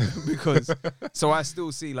 Yeah. Because so I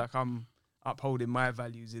still see like I'm upholding my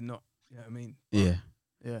values and not, you know what I mean? Yeah.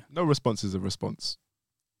 Yeah. No response is a response,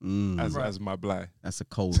 Mm, as my bly. that's a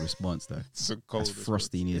cold response though. It's a cold That's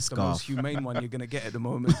frosty. You need a It's the most scarf. humane one you're gonna get at the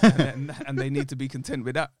moment, and they need to be content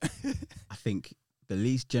with that. I think the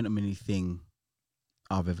least gentlemanly thing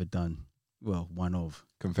I've ever done. Well, one of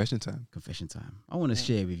Confession time. confession time. I want to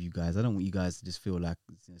share with you guys. I don't want you guys to just feel like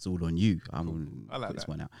it's all on you. I'm Cool. gonna I like put this that.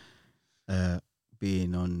 one out.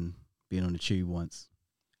 Being on the tube once,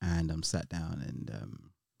 and I'm sat down, and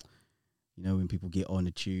you know when people get on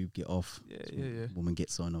the tube, get off. Yeah. Woman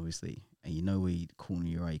gets on, obviously, and you know where you corner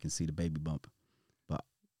your eye, you can see the baby bump. But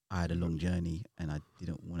I had a long journey, and I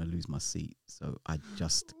didn't want to lose my seat, so I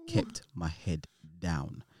just kept my head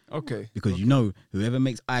down Okay. because you know whoever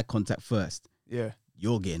makes eye contact first, Yeah.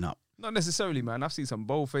 you're getting up. Not necessarily, man. I've seen some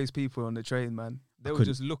bold-faced people on the train, man. They will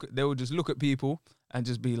couldn't- just look at people and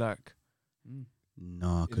just be like, No,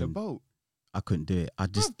 I In the couldn't. boat. I couldn't do it. I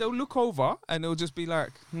just, "Bruv," they'll look over and they'll just be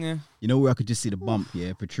like, yeah. you know, where I could just see the bump,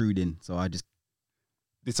 protruding. So I Did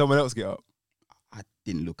someone else get up?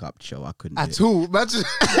 didn't look up. Show I couldn't do At it. all. Imagine.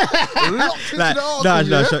 Locked into Like, the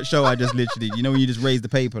article, yeah? show. I just literally, you know, when you just raise the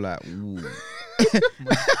paper, like, ooh.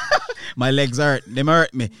 My legs hurt. Them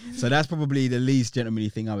hurt me. So that's probably the least gentlemanly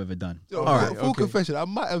thing I've ever done. Yo, All right. full okay. confession, I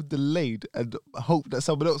might have delayed and hoped that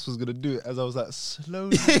someone else was going to do it as I was like,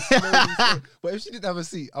 slowly. But if she didn't have a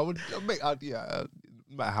seat, I would make, no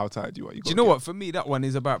matter how tired you are. Do you know what? For me, that one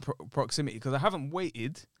is about proximity because I haven't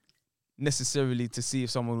waited necessarily to see if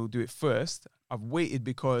someone will do it first. I've waited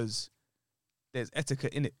because there's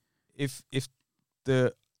etiquette in it. If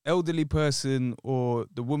the elderly person or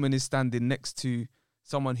the woman is standing next to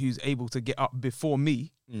someone who's able to get up before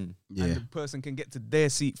me and Yeah. the person can get to their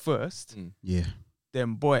seat first, Yeah.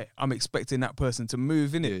 then boy, I'm expecting that person to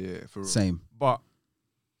move in Yeah, it. yeah, for real. Same. But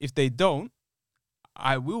if they don't,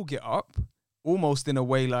 I will get up almost in a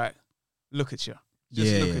way like, look at you.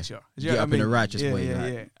 Just Yeah, look yeah. at you. Do Get know what up in a I mean? righteous yeah, way, Yeah,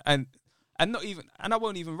 like- yeah. And not even, and I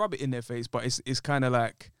won't even rub it in their face, but it's kind of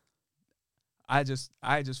like, I just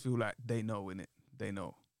feel like they know, innit? They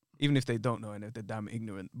know. Even if they don't know and if they're damn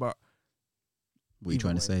ignorant. But What are you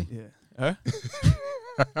trying to say? Yeah. Huh?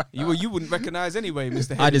 you wouldn't recognize anyway,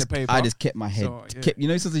 Mr. Head in the paper. I just kept my head. So, yeah. Kept, you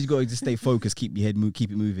know, sometimes you got to just stay focused, keep your head,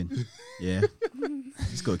 keep it moving. Yeah.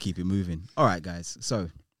 Just got to keep it moving. All right, guys. So,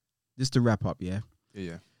 just to wrap up, Yeah.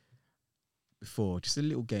 before, just a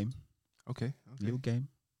little game. Okay. Little game.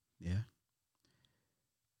 Yeah.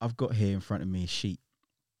 I've got here in front of me a sheet.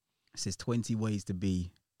 It says 20 ways to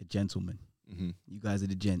be a gentleman. Mm-hmm. You guys are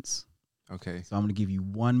the gents. Okay. So I'm going to give you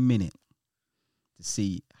 1 minute to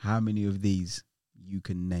see how many of these you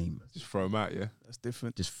can name. Just throw them out, yeah? That's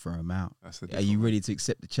different. Just throw them out. That's the Are you ready to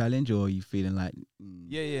accept the challenge, or are you feeling like...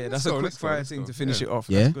 Yeah. Let's That's go, a quick let's go, fire let's thing go. to finish Yeah. it off.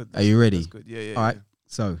 Yeah? That's good. Are you ready? That's good. Yeah. All right.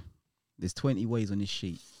 So, there's 20 ways on this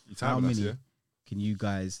sheet. You How timing us, many yeah? can you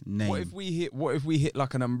guys name? What if we hit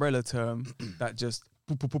like an umbrella term that just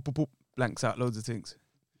poop, poop, poop, poop, poop, blanks out loads of things?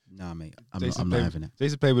 Nah, mate, Jason I'm not play- having it.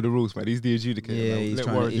 Jason play with the rules, man. He's the adjudicator. Yeah, man. he's Let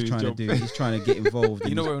trying, Warren to, he's, do his trying to job. do, he's trying to get involved.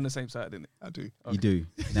 You know we're on the same side, didn't it? I do. You do.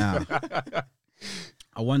 Now,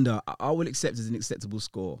 I wonder, I will accept as an acceptable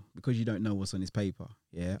score because you don't know what's on his paper.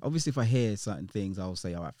 Yeah. Obviously, if I hear certain things, I'll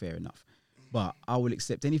say, all right, fair enough. But I will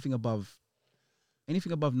accept anything above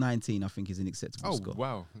 19, I think is an acceptable Oh, score.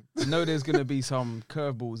 wow. I know there's gonna be some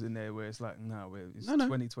curveballs in there where it's like, it's No.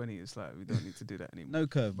 2020. It's like we don't need to do that anymore. No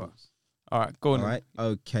curveballs. All right, go on. All then. right.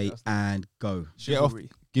 Okay. That's- And go. Get off. Chivalry.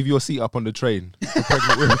 Give your seat up on the train. For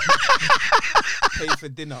pregnant women. Pay for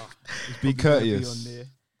dinner. It's Be probably gonna courteous. Be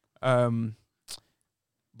on there.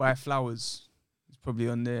 Buy flowers. It's probably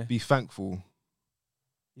on there. Be thankful.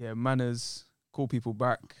 Yeah, manners. Call people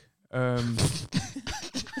back.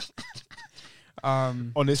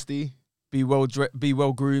 Honesty. Be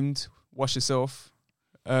well groomed. Wash yourself.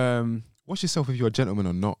 Watch yourself if you're a gentleman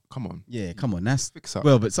or not. Come on. Yeah. Come on. That's Fix up.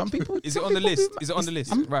 well, but some people. Is it on the list? Is it on the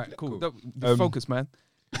list? Right, cool. Cool. Focus, man.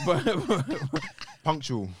 But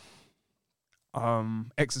Punctual.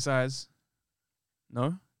 exercise.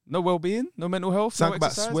 No well-being. No mental health. Something no about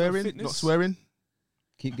exercise, no swearing. fitness? Not swearing.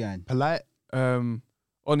 Keep going. Polite.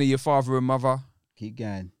 Honor your father and mother. Keep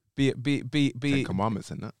going. Be Ten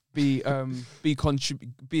commandments and that. be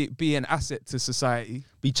an asset to society.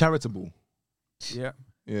 Be charitable. Yeah.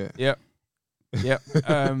 Yeah. Yeah.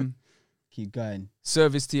 Keep going.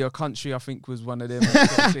 Service to your country, I think, was one of them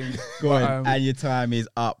sort of things. Go But, on. And your time is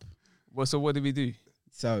up. so what did we do?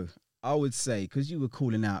 So I would say, because you were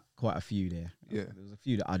calling out quite a few there. Yeah. There was a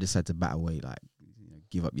few that I just had to bat away, like,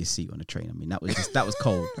 give up your seat on the train. I mean, that was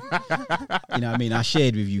cold. You know what I mean? I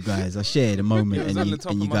shared with you guys. I shared a moment It was and on you, the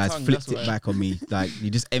top and of you my guys tongue, flipped that's it why. back on me. Like, you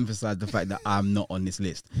just emphasized the fact that I'm not on this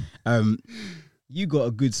list. You got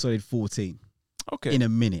a good solid 14 Okay. in a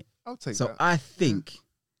minute. I'll take So that. I think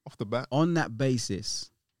Off the bat. on that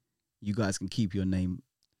basis, you guys can keep your name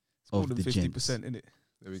It's more of than the 50%, gents. isn't it?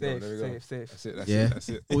 There we go. There we go. Safe. That's it. That's Yeah. it. That's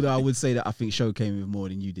it. Although I would say that I think Show came with more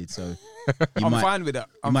than you did. So you I'm might, fine with that.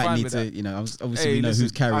 you I'm might fine need with to, that. you know, obviously Hey, we know listen,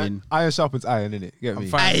 who's carrying. Iron sharpens iron, innit? Get I'm me?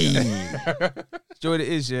 fine. Hey. Do you know what it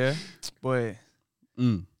is, yeah? Boy,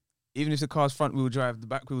 Mm. even if the car's front wheel drive, the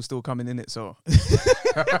back wheel's still coming in it, so.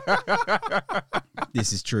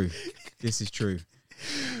 This is true. This is true.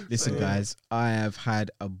 Listen, guys, I have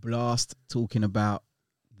had a blast talking about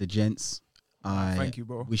the gents. I Thank you,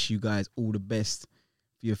 bro. wish you guys all the best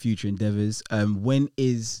for your future endeavors. When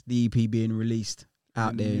is the EP being released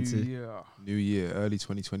out there? Yeah. New year, early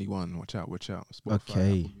 2021. Watch out. Spotify,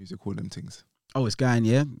 Okay. Apple Music, all them things. Oh, it's going,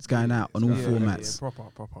 yeah? It's going out on all Yeah, formats. Yeah,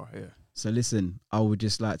 proper, yeah. So listen, I would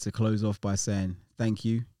just like to close off by saying thank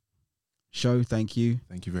you. Show, thank you.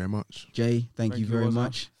 Thank you very much. Jay, thank you very Wazza.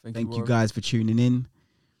 much. Thank Thank you Warren. guys for tuning in.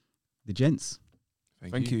 The gents.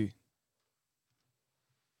 Thank you.